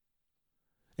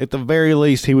 At the very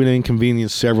least, he would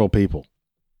inconvenience several people.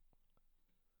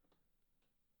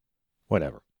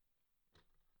 Whatever.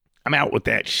 I'm out with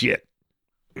that shit.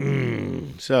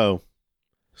 So,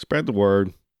 spread the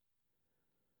word.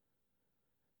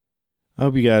 I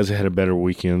hope you guys had a better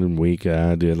weekend and week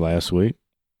I did last week.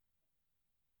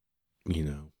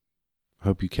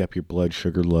 Hope you kept your blood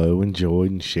sugar low, enjoyed,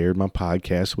 and shared my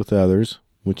podcast with others,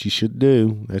 which you should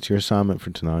do. That's your assignment for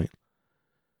tonight.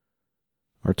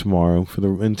 Or tomorrow.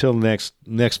 Until the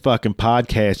next fucking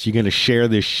podcast, you're going to share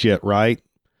this shit, right?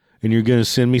 And you're going to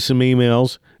send me some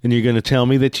emails, and you're going to tell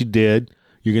me that you did.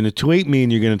 You're going to tweet me,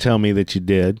 and you're going to tell me that you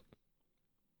did.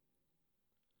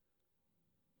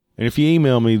 And if you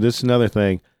email me, this is another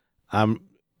thing. I'm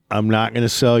not going to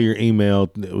sell your email,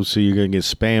 so you're going to get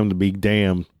spammed to be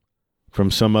damned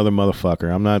from some other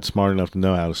motherfucker. I'm not smart enough to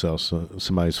know how to sell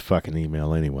somebody's fucking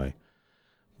email anyway.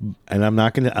 And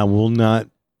I will not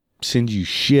send you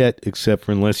shit except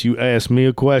for unless you ask me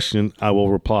a question, I will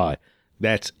reply.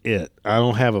 That's it. I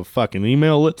don't have a fucking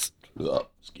email.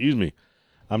 Excuse me.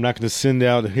 I'm not going to send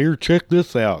out, here, check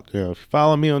this out. If you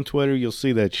follow me on Twitter, you'll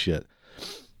see that shit.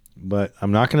 But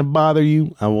I'm not going to bother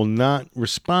you. I will not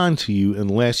respond to you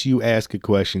unless you ask a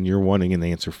question you're wanting an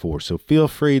answer for. So feel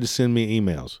free to send me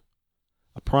emails.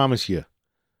 I promise you.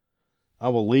 I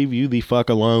will leave you the fuck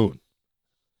alone.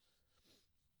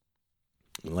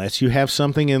 Unless you have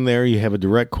something in there, you have a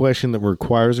direct question that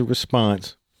requires a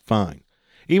response, fine.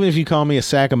 Even if you call me a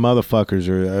sack of motherfuckers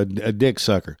or a dick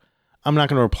sucker, I'm not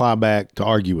going to reply back to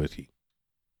argue with you.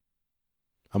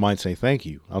 I might say thank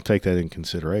you. I'll take that in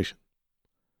consideration.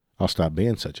 I'll stop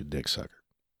being such a dick sucker.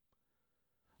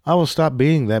 I will stop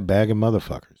being that bag of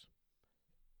motherfuckers.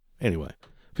 Anyway,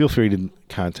 feel free to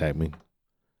contact me.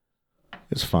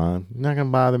 It's fine. You're not going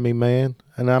to bother me, man.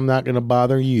 And I'm not going to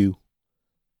bother you.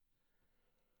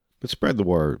 But spread the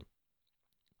word.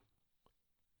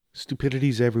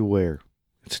 Stupidity's everywhere.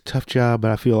 It's a tough job, but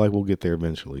I feel like we'll get there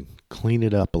eventually. Clean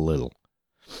it up a little.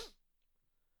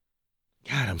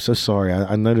 God, I'm so sorry.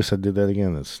 I noticed I did that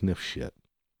again. That sniff shit.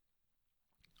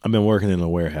 I've been working in a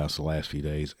warehouse the last few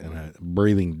days, and I'm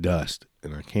breathing dust,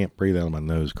 and I can't breathe out of my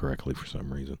nose correctly for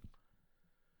some reason.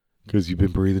 Because you've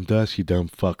been breathing dust, you dumb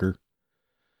fucker.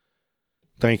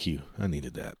 Thank you. I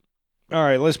needed that. All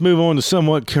right, let's move on to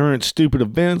somewhat current stupid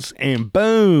events, and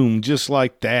boom, just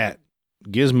like that,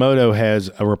 Gizmodo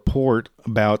has a report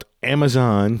about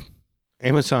Amazon's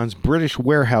British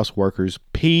warehouse workers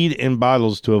peed in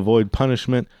bottles to avoid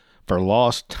punishment for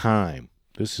lost time.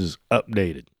 This is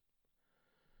updated.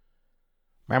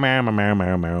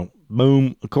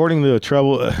 Boom. According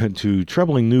to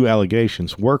troubling new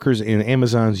allegations, workers in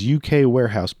Amazon's UK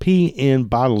warehouse pee in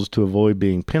bottles to avoid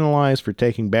being penalized for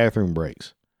taking bathroom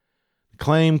breaks. The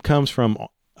claim comes from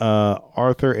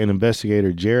author and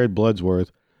investigator Jared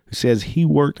Bloodsworth, who says he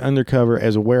worked undercover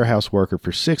as a warehouse worker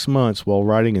for 6 months while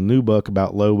writing a new book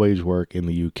about low-wage work in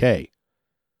the UK.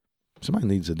 Somebody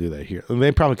needs to do that here.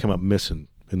 They'd probably come up missing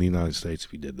in the United States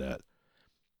if he did that.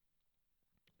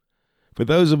 For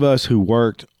those of us who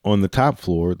worked on the top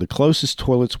floor, the closest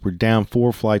toilets were down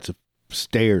 4 flights of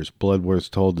stairs,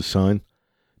 Bloodworth told The Sun.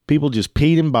 People just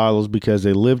peed in bottles because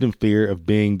they lived in fear of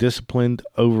being disciplined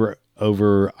over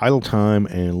idle time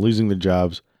and losing their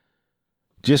jobs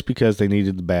just because they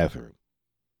needed the bathroom.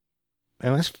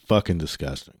 And that's fucking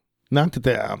disgusting. Not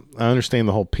that I understand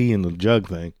the whole pee in the jug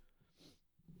thing.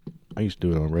 I used to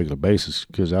do it on a regular basis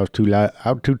because I was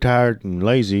too tired and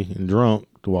lazy and drunk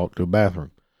to walk to a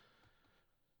bathroom.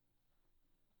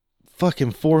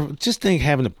 Fucking just think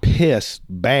having to piss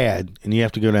bad and you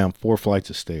have to go down 4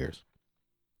 flights of stairs.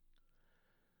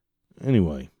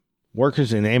 Anyway,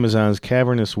 workers in Amazon's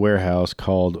cavernous warehouse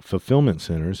called fulfillment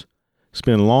centers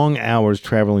spend long hours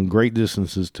traveling great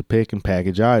distances to pick and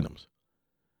package items.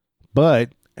 But,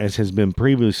 as has been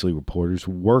previously reported,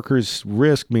 workers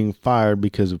risk being fired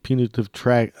because of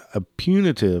a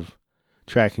punitive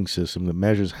tracking system that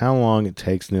measures how long it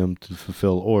takes them to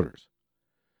fulfill orders.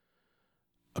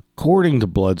 According to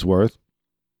Bloodworth,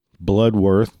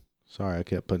 sorry, I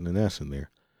kept putting an S in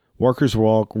there, workers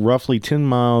walk roughly 10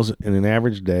 miles in an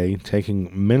average day, taking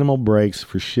minimal breaks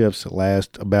for shifts that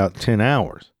last about 10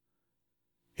 hours.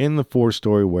 In the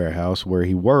 4-story warehouse where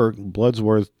he worked,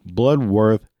 Bloodworth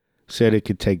said it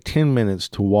could take 10 minutes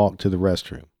to walk to the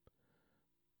restroom.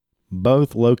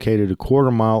 Both located a quarter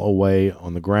mile away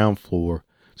on the ground floor,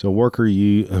 so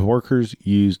workers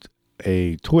used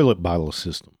a toilet bottle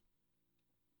system.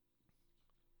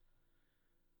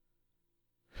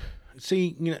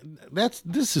 See,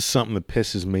 this is something that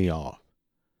pisses me off.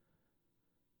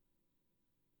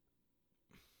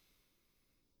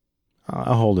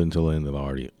 I'll hold it until the end of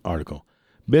the article.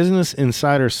 Business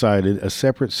Insider cited a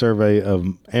separate survey of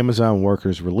Amazon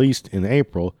workers released in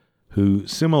April who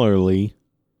similarly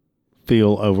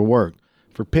feel overworked.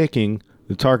 For picking,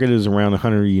 the target is around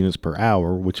 100 units per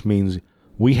hour, which means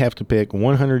we have to pick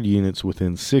 100 units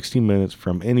within 60 minutes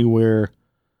from anywhere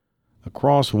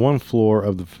across one floor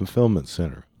of the fulfillment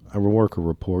center. A worker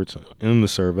reports in the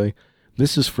survey.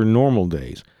 This is for normal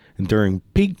days, and during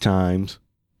peak times,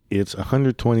 it's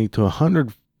 120 to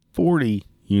 140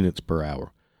 units per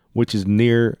hour, which is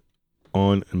near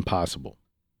on impossible.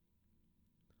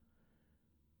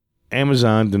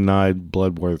 Amazon denied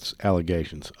Bloodworth's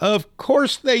allegations. Of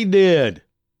course they did.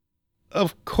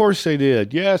 Of course they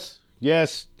did. Yes,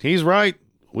 he's right.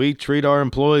 We treat our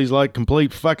employees like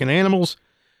complete fucking animals.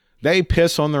 They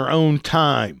piss on their own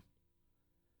time.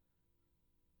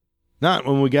 Not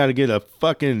when we got to get a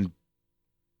fucking...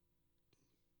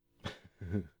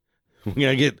 we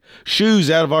got to get shoes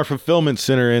out of our fulfillment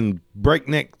center in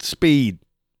breakneck speed.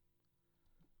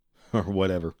 Or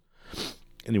whatever.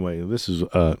 Anyway, this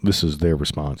is their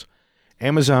response.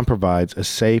 Amazon provides a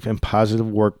safe and positive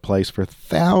workplace for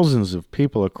thousands of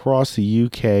people across the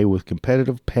UK with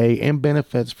competitive pay and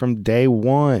benefits from day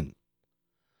one.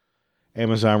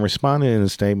 Amazon responded in a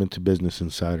statement to Business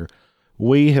Insider,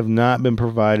 "We have not been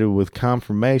provided with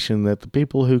confirmation that the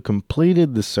people who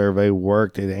completed the survey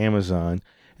worked at Amazon,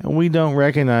 and we don't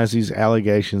recognize these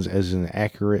allegations as an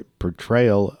accurate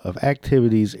portrayal of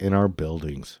activities in our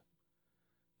buildings."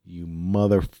 You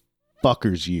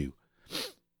motherfuckers, you.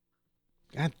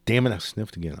 God damn it, I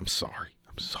sniffed again. I'm sorry.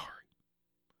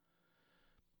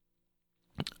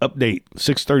 Update,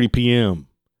 6:30 p.m.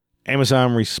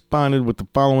 Amazon responded with the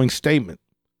following statement.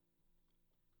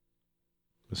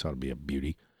 This ought to be a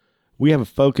beauty. We have a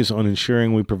focus on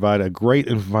ensuring we provide a great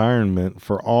environment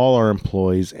for all our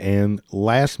employees, and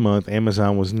last month,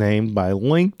 Amazon was named by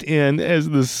LinkedIn as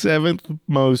the 7th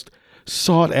most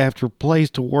sought-after place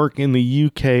to work in the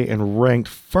UK and ranked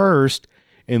first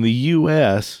in the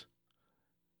US.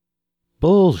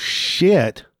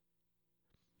 Bullshit.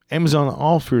 Amazon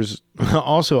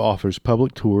also offers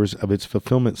public tours of its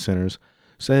fulfillment centers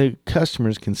so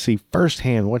customers can see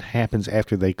firsthand what happens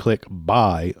after they click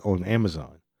buy on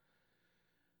Amazon.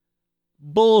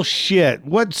 Bullshit.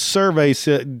 What survey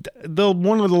said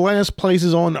one of the last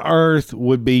places on earth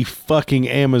would be fucking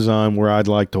Amazon where I'd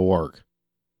like to work?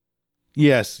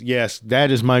 Yes,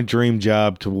 that is my dream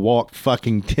job, to walk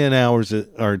fucking 10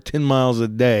 miles a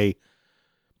day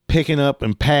picking up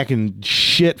and packing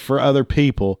shit for other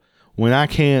people when I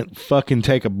can't fucking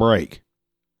take a break.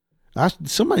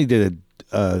 Somebody did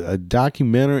a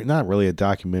documentary, not really a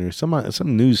documentary,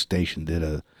 some news station did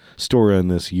a story on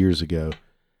this years ago,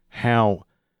 how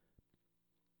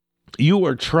you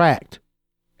are tracked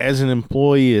as an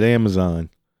employee at Amazon.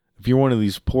 If you're one of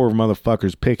these poor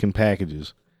motherfuckers picking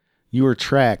packages, you are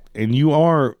tracked, and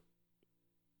you're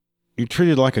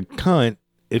treated like a cunt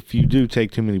if you do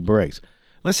take too many breaks.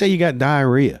 Let's say you got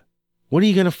diarrhea. What are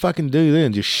you going to fucking do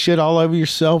then? Just shit all over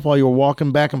yourself while you're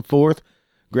walking back and forth,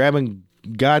 grabbing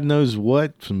God knows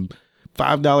what, some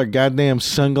 $5 goddamn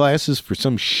sunglasses for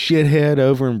some shithead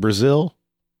over in Brazil?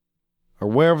 Or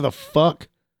wherever the fuck?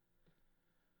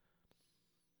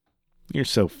 You're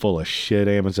so full of shit,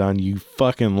 Amazon, you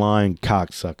fucking lying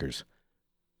cocksuckers.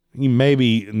 You may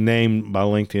be named by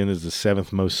LinkedIn as the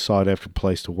 7th most sought after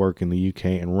place to work in the UK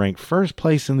and ranked first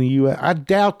place in the US. I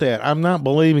doubt that. I'm not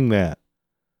believing that.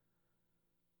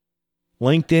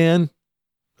 LinkedIn,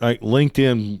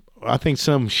 I think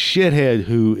some shithead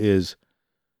who is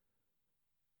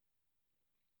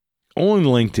on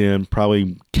LinkedIn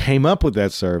probably came up with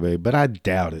that survey, but I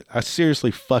doubt it. I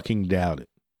seriously fucking doubt it.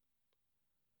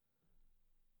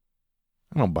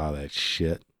 I don't buy that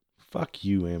shit. Fuck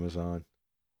you, Amazon.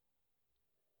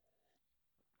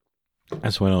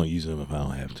 That's why I don't use them if I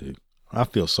don't have to. I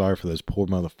feel sorry for those poor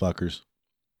motherfuckers,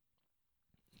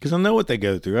 because I know what they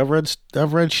go through. I've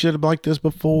read shit like this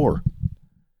before.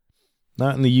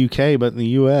 Not in the UK, but in the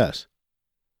US.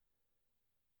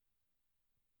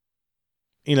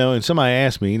 And somebody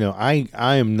asked me, I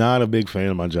am not a big fan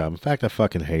of my job. In fact, I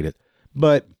fucking hate it.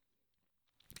 But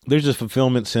there's a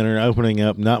fulfillment center opening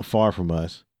up not far from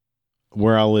us,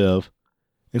 where I live.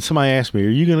 And somebody asked me, are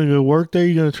you going to go work there? Are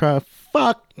you going to try?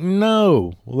 Fuck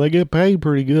no. Well, they get paid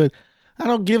pretty good. I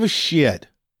don't give a shit.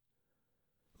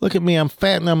 Look at me. I'm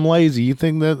fat and I'm lazy. You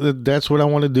think that's what I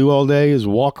want to do all day, is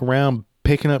walk around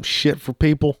picking up shit for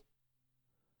people?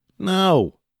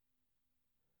 No.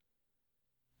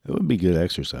 It would be good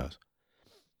exercise.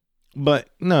 But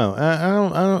no,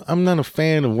 I'm not a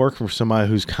fan of working for somebody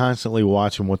who's constantly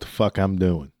watching what the fuck I'm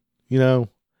doing.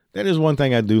 That is one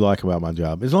thing I do like about my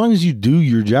job. As long as you do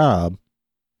your job,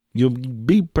 you'll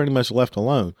be pretty much left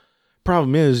alone.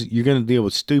 Problem is, you're going to deal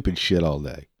with stupid shit all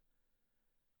day.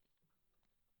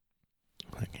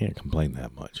 I can't complain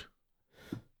that much.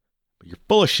 But you're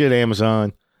full of shit,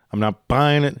 Amazon. I'm not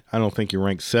buying it. I don't think you're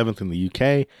ranked 7th in the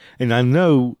UK. And I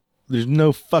know there's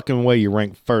no fucking way you're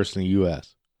ranked first in the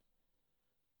US.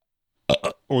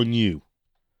 On you.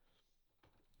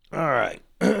 All right.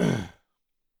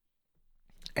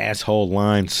 Asshole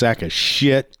line sack of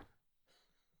shit.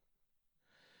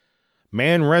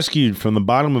 Man rescued from the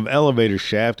bottom of elevator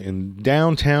shaft in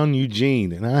downtown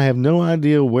Eugene. And I have no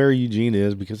idea where Eugene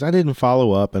is because I didn't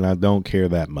follow up and I don't care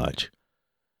that much.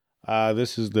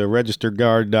 This is the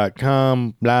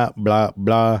registerguard.com, blah, blah,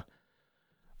 blah.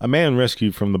 A man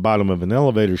rescued from the bottom of an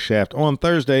elevator shaft on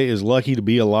Thursday is lucky to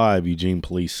be alive, Eugene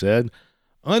police said.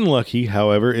 Unlucky,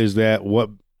 however, is that what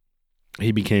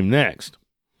he became next.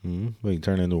 He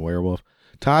turned into a werewolf.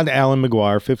 Todd Allen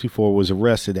McGuire, 54, was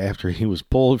arrested after he was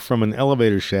pulled from an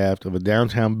elevator shaft of a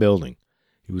downtown building.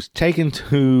 He was taken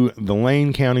to the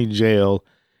Lane County Jail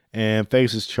and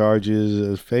faces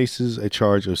a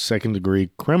charge of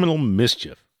second-degree criminal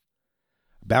mischief.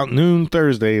 About noon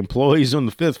Thursday, employees on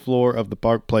the 5th floor of the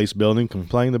Park Place building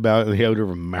complained about the odor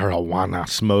of marijuana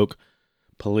smoke,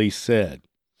 police said.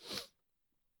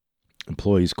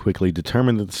 Employees quickly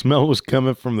determined that the smell was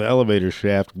coming from the elevator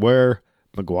shaft where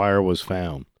McGuire was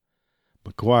found.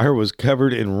 McGuire was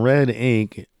covered in red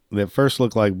ink that first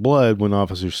looked like blood when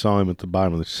officers saw him at the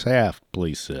bottom of the shaft,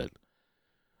 police said.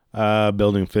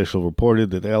 Building official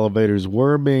reported that the elevators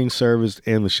were being serviced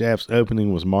and the shaft's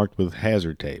opening was marked with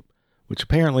hazard tape, which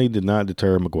apparently did not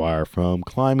deter McGuire from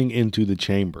climbing into the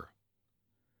chamber.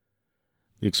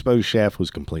 The exposed shaft was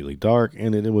completely dark,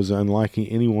 and it was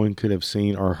unlikely anyone could have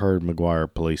seen or heard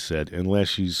McGuire, police said,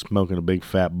 unless you're smoking a big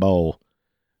fat bowl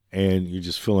and you're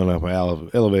just filling up an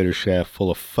elevator shaft full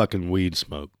of fucking weed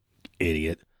smoke.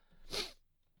 Idiot.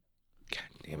 God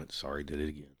damn it, sorry, did it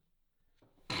again.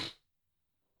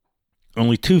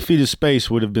 Only 2 feet of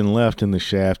space would have been left in the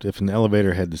shaft if an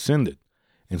elevator had descended,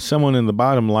 and someone in the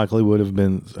bottom likely would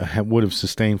have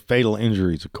sustained fatal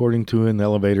injuries, according to an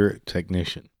elevator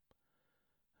technician.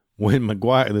 When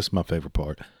McGuire, this is my favorite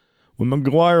part, when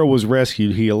McGuire was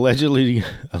rescued, he allegedly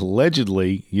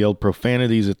yelled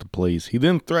profanities at the police. He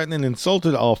then threatened and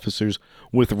insulted officers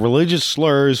with religious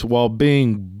slurs while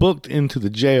being booked into the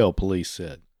jail, police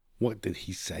said. What did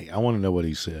he say? I want to know what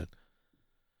he said.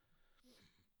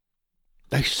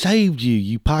 They saved you,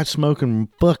 you pot-smoking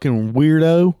fucking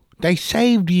weirdo. They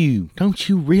saved you. Don't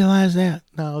you realize that?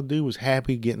 No, dude was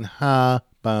happy getting high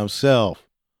by himself.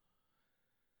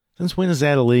 Since when is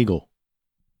that illegal?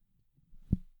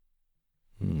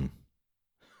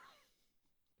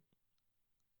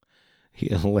 He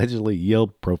allegedly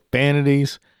yelled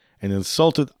profanities and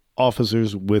insulted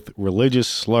officers with religious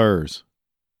slurs.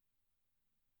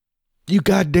 You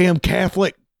goddamn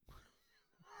Catholic.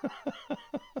 The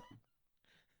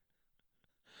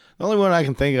only one I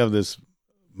can think of that's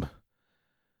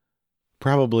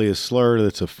probably a slur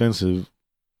that's offensive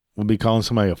would be calling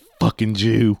somebody a fucking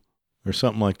Jew or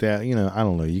something like that. You know, I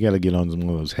don't know. You got to get on one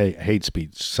of those hate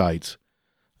speech sites.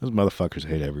 Those motherfuckers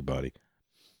hate everybody.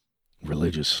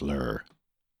 Religious slur.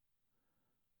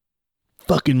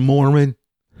 Fucking Mormon.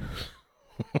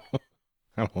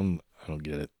 I don't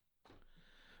get it.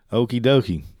 Okie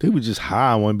dokie. Dude was just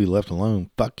high. I want to be left alone.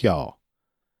 Fuck y'all.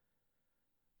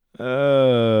 What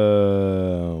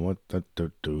the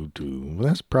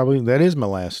Well, that is my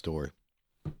last story.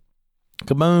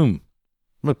 Kaboom.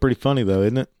 That's pretty funny though,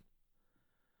 isn't it?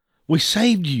 We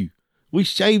saved you. We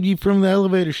saved you from the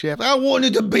elevator shaft. I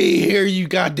wanted to be here, you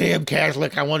goddamn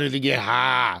Catholic. I wanted to get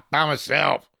high by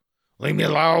myself. Leave me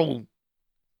alone.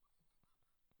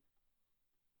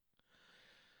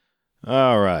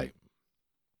 All right.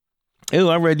 Oh,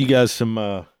 I read you guys some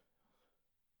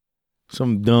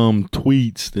dumb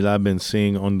tweets that I've been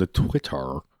seeing on the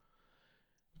Twitter.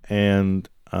 And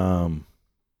I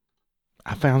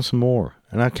found some more.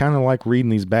 And I kind of like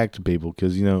reading these back to people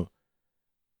because, you know,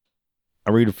 I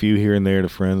read a few here and there to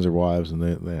friends or wives, and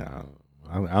I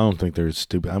don't think they're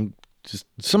stupid. I'm just,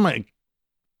 somebody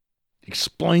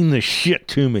explain this shit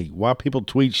to me. Why people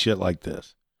tweet shit like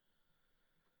this.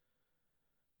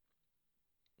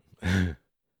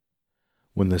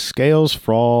 When the scales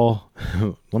fall,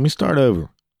 let me start over.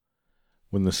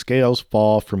 When the scales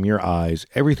fall from your eyes,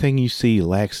 everything you see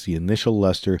lacks the initial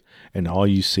luster, and all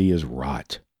you see is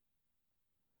rot.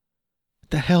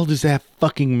 What the hell does that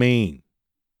fucking mean?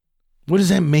 What does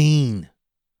that mean?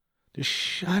 Just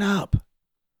shut up.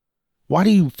 Why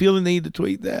do you feel the need to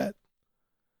tweet that?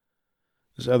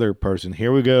 This other person,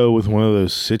 here we go with one of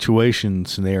those situation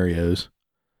scenarios.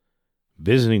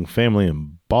 Visiting family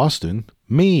in Boston.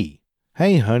 Me.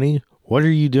 Hey, honey, what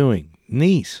are you doing?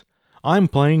 Niece. I'm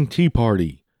playing Tea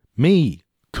Party. Me.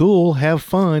 Cool, have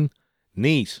fun.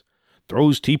 Niece.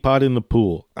 Throws teapot in the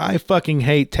pool. I fucking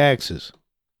hate taxes.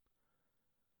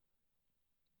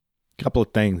 Couple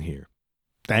of things here.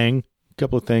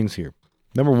 Couple of things here.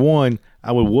 Number one,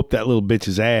 I would whoop that little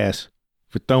bitch's ass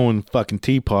for throwing fucking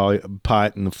teapot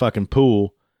in the fucking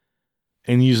pool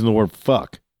and using the word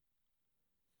fuck.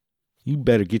 You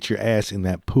better get your ass in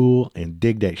that pool and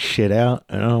dig that shit out,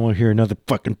 and I don't want to hear another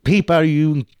fucking peep out of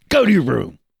you, and go to your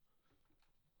room.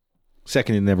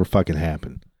 Second, it never fucking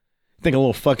happened. Think a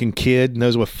little fucking kid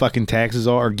knows what fucking taxes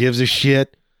are or gives a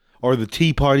shit? Or the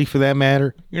tea party for that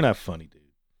matter? You're not funny, dude.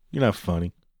 You're not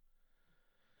funny.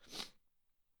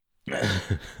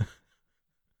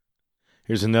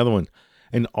 Here's another one.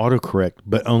 An autocorrect,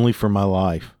 but only for my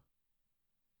life.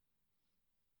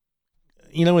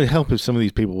 You know, it would help if some of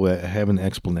these people have an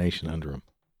explanation under them.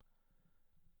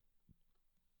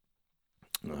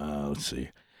 Let's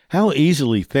see. How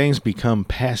easily things become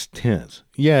past tense.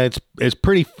 Yeah, it's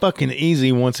pretty fucking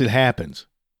easy once it happens.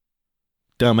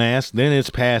 Dumbass, then it's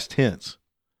past tense.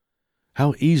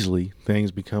 How easily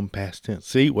things become past tense.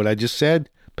 See what I just said?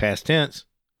 Past tense.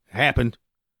 Happened.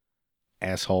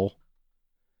 Asshole.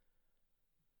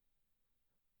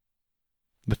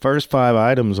 The first 5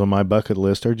 items on my bucket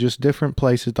list are just different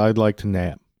places I'd like to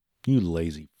nap. You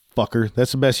lazy fucker.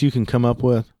 That's the best you can come up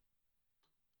with?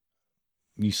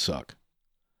 You suck.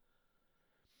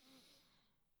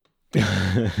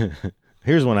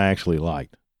 Here's one I actually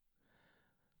liked.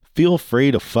 Feel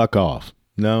free to fuck off.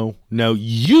 No,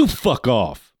 you fuck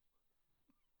off.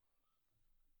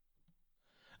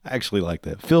 I actually like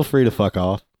that. Feel free to fuck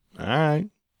off. All right.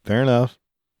 Fair enough.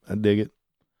 I dig it.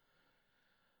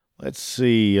 Let's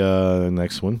see.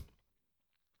 Next one.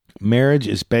 Marriage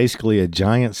is basically a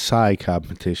giant sigh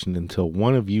competition until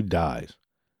one of you dies.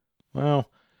 Well,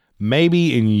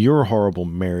 maybe in your horrible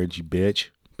marriage, you bitch,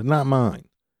 but not mine.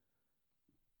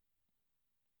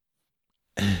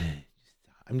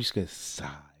 I'm just going to sigh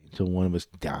until one of us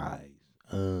dies.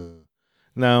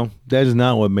 No, that is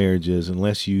not what marriage is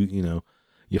unless you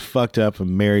fucked up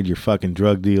and married your fucking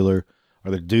drug dealer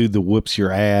or the dude that whoops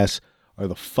your ass or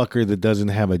the fucker that doesn't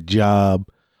have a job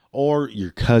or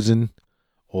your cousin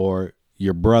or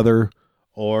your brother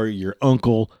or your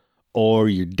uncle or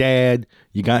your dad.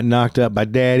 You got knocked up by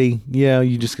daddy. Yeah,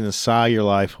 you're just going to sigh your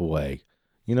life away.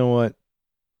 You know what?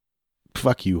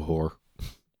 Fuck you, whore.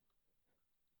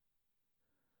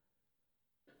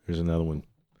 Here's another one.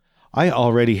 I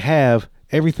already have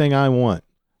everything I want.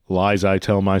 Lies I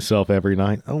tell myself every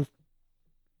night. Oh,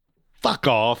 fuck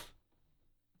off.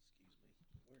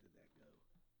 Where did that go?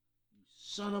 You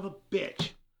son of a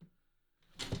bitch.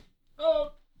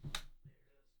 Oh.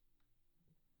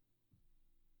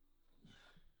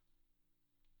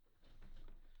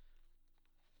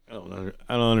 I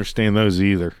don't understand those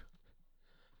either.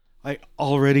 I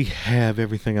already have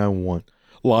everything I want.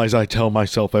 Lies I tell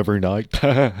myself every night.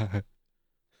 I'm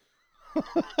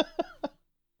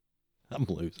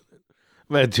losing it.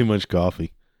 I've had too much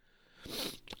coffee.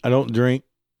 I don't drink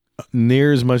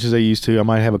near as much as I used to. I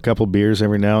might have a couple beers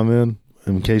every now and then.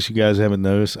 In case you guys haven't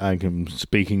noticed, I'm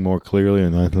speaking more clearly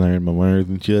and I'm clearing my words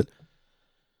and shit.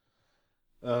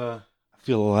 I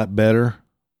feel a lot better.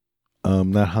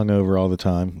 Not hungover all the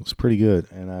time. It's pretty good.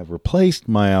 And I've replaced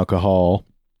my alcohol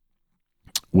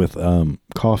with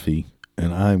coffee,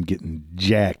 and I'm getting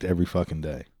jacked every fucking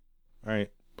day. All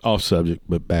right. Off subject,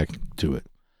 but back to it.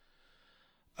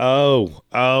 Oh,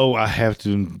 I have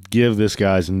to give this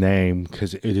guy's name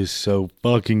because it is so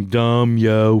fucking dumb,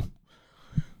 yo.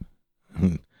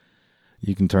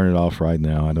 You can turn it off right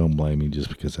now. I don't blame you just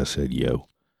because I said yo.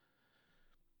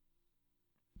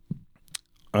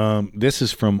 This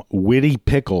is from Witty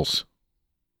Pickles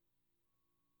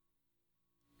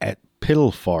at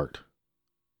Piddlefart.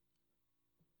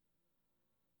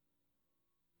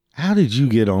 How did you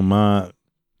get on my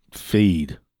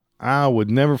feed? I would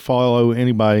never follow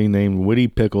anybody named Witty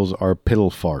Pickles or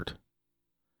Piddlefart.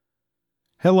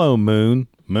 Hello, Moon.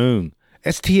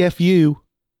 STFU.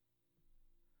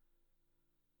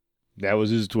 That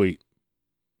was his tweet.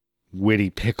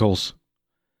 Witty Pickles.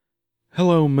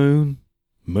 Hello, Moon.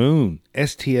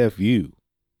 STFU.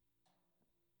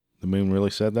 The Moon really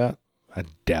said that? I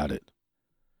doubt it.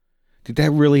 Did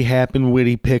that really happen,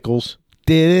 Witty Pickles?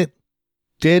 Did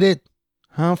it?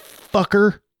 Huh,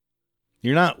 fucker?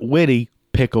 You're not Witty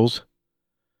Pickles.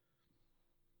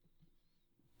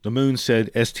 The Moon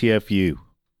said STFU.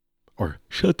 Or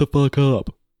shut the fuck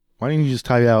up. Why didn't you just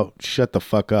type out shut the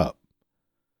fuck up?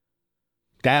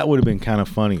 That would have been kind of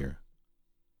funnier.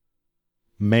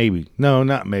 Maybe. No,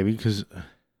 not maybe, because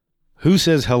who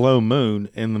says hello, Moon,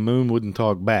 and the Moon wouldn't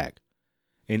talk back?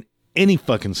 In any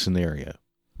fucking scenario.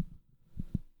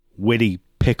 Witty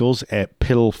Pickles at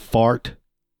Piddlefart.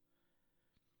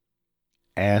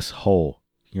 Asshole.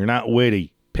 You're not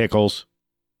witty, Pickles.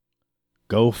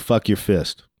 Go fuck your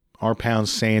fist. Or pound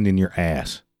sand in your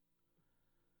ass.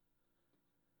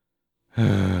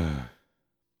 I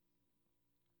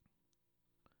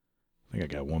think I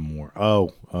got one more.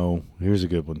 Oh, here's a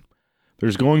good one.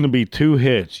 There's going to be 2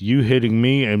 hits. You hitting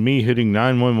me and me hitting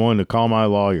 911 to call my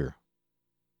lawyer.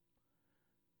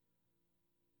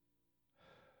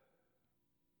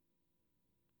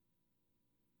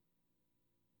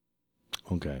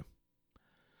 Okay.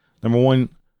 Number 1,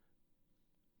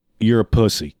 you're a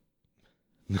pussy.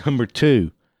 Number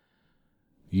 2,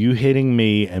 you hitting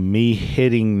me and me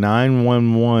hitting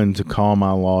 911 to call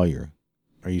my lawyer.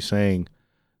 Are you saying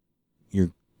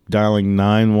you're dialing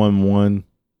 911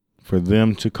 for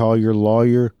them to call your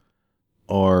lawyer,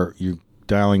 or you're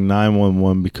dialing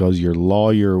 911 because your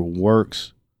lawyer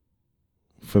works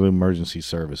for the emergency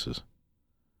services?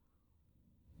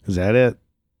 Is that it?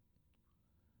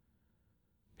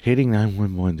 Hitting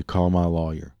 911 to call my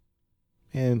lawyer.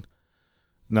 And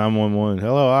 911,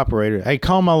 hello, operator. Hey,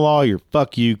 call my lawyer.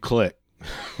 Fuck you, click.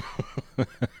 And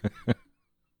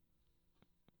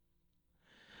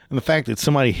the fact that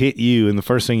somebody hit you and the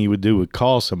first thing you would do would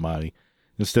call somebody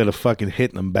instead of fucking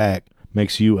hitting them back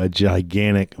makes you a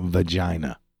gigantic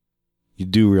vagina. You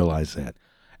do realize that.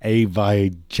 A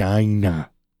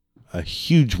vagina. A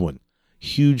huge one.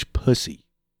 Huge pussy.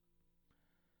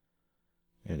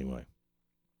 Anyway.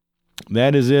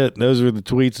 That is it. Those are the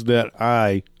tweets that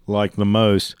I like the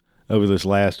most over this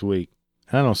last week.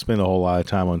 I don't spend a whole lot of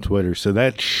time on Twitter, so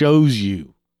that shows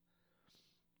you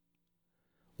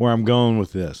where I'm going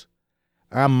with this.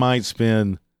 I might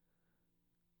spend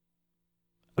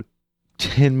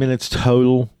 10 minutes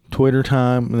total Twitter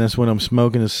time, and that's when I'm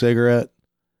smoking a cigarette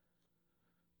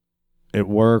at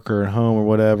work or at home or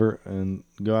whatever, and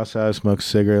go outside, smoke a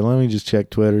cigarette. Let me just check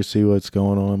Twitter, see what's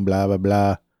going on, blah, blah,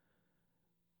 blah.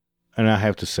 And I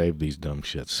have to save these dumb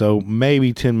shits. So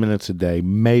maybe 10 minutes a day,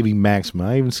 maybe maximum.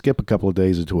 I even skip a couple of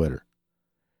days of Twitter.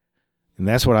 And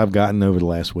that's what I've gotten over the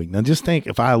last week. Now just think,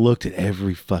 if I looked at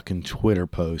every fucking Twitter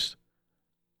post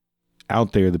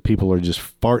out there that people are just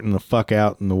farting the fuck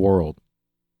out in the world,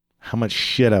 how much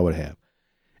shit I would have.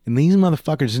 And these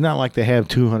motherfuckers, it's not like they have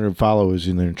 200 followers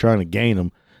and they're trying to gain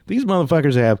them. These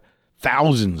motherfuckers have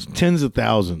thousands, tens of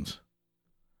thousands.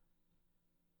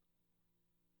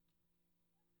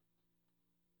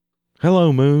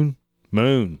 Hello, Moon.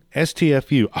 Moon.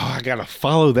 STFU. Oh, I gotta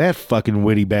follow that fucking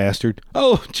witty bastard.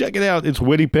 Oh, check it out. It's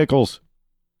Witty Pickles.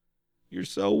 You're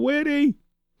so witty.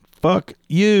 Fuck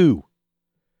you.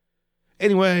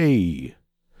 Anyway,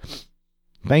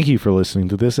 thank you for listening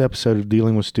to this episode of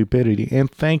Dealing with Stupidity, and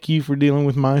thank you for dealing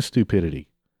with my stupidity.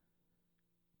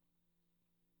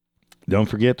 Don't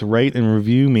forget to rate and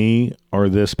review me or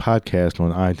this podcast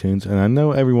on iTunes, and I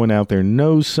know everyone out there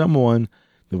knows someone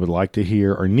that would like to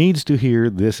hear or needs to hear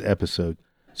this episode,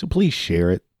 so please share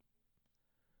it.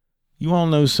 You all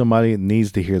know somebody that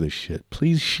needs to hear this shit.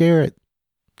 Please share it.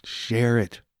 Share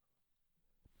it.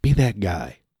 Be that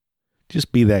guy.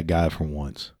 Just be that guy for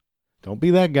once. Don't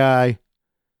be that guy.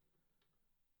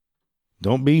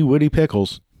 Don't be Witty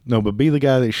Pickles. No, but be the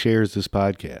guy that shares this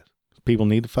podcast. People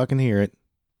need to fucking hear it.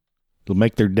 It'll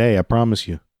make their day, I promise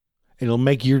you. It'll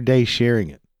make your day sharing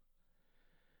it.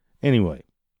 Anyway,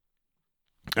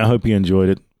 I hope you enjoyed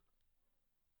it.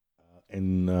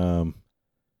 And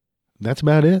that's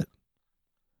about it.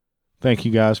 Thank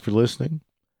you guys for listening.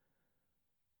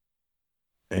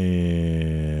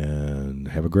 And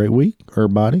have a great week,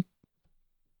 everybody.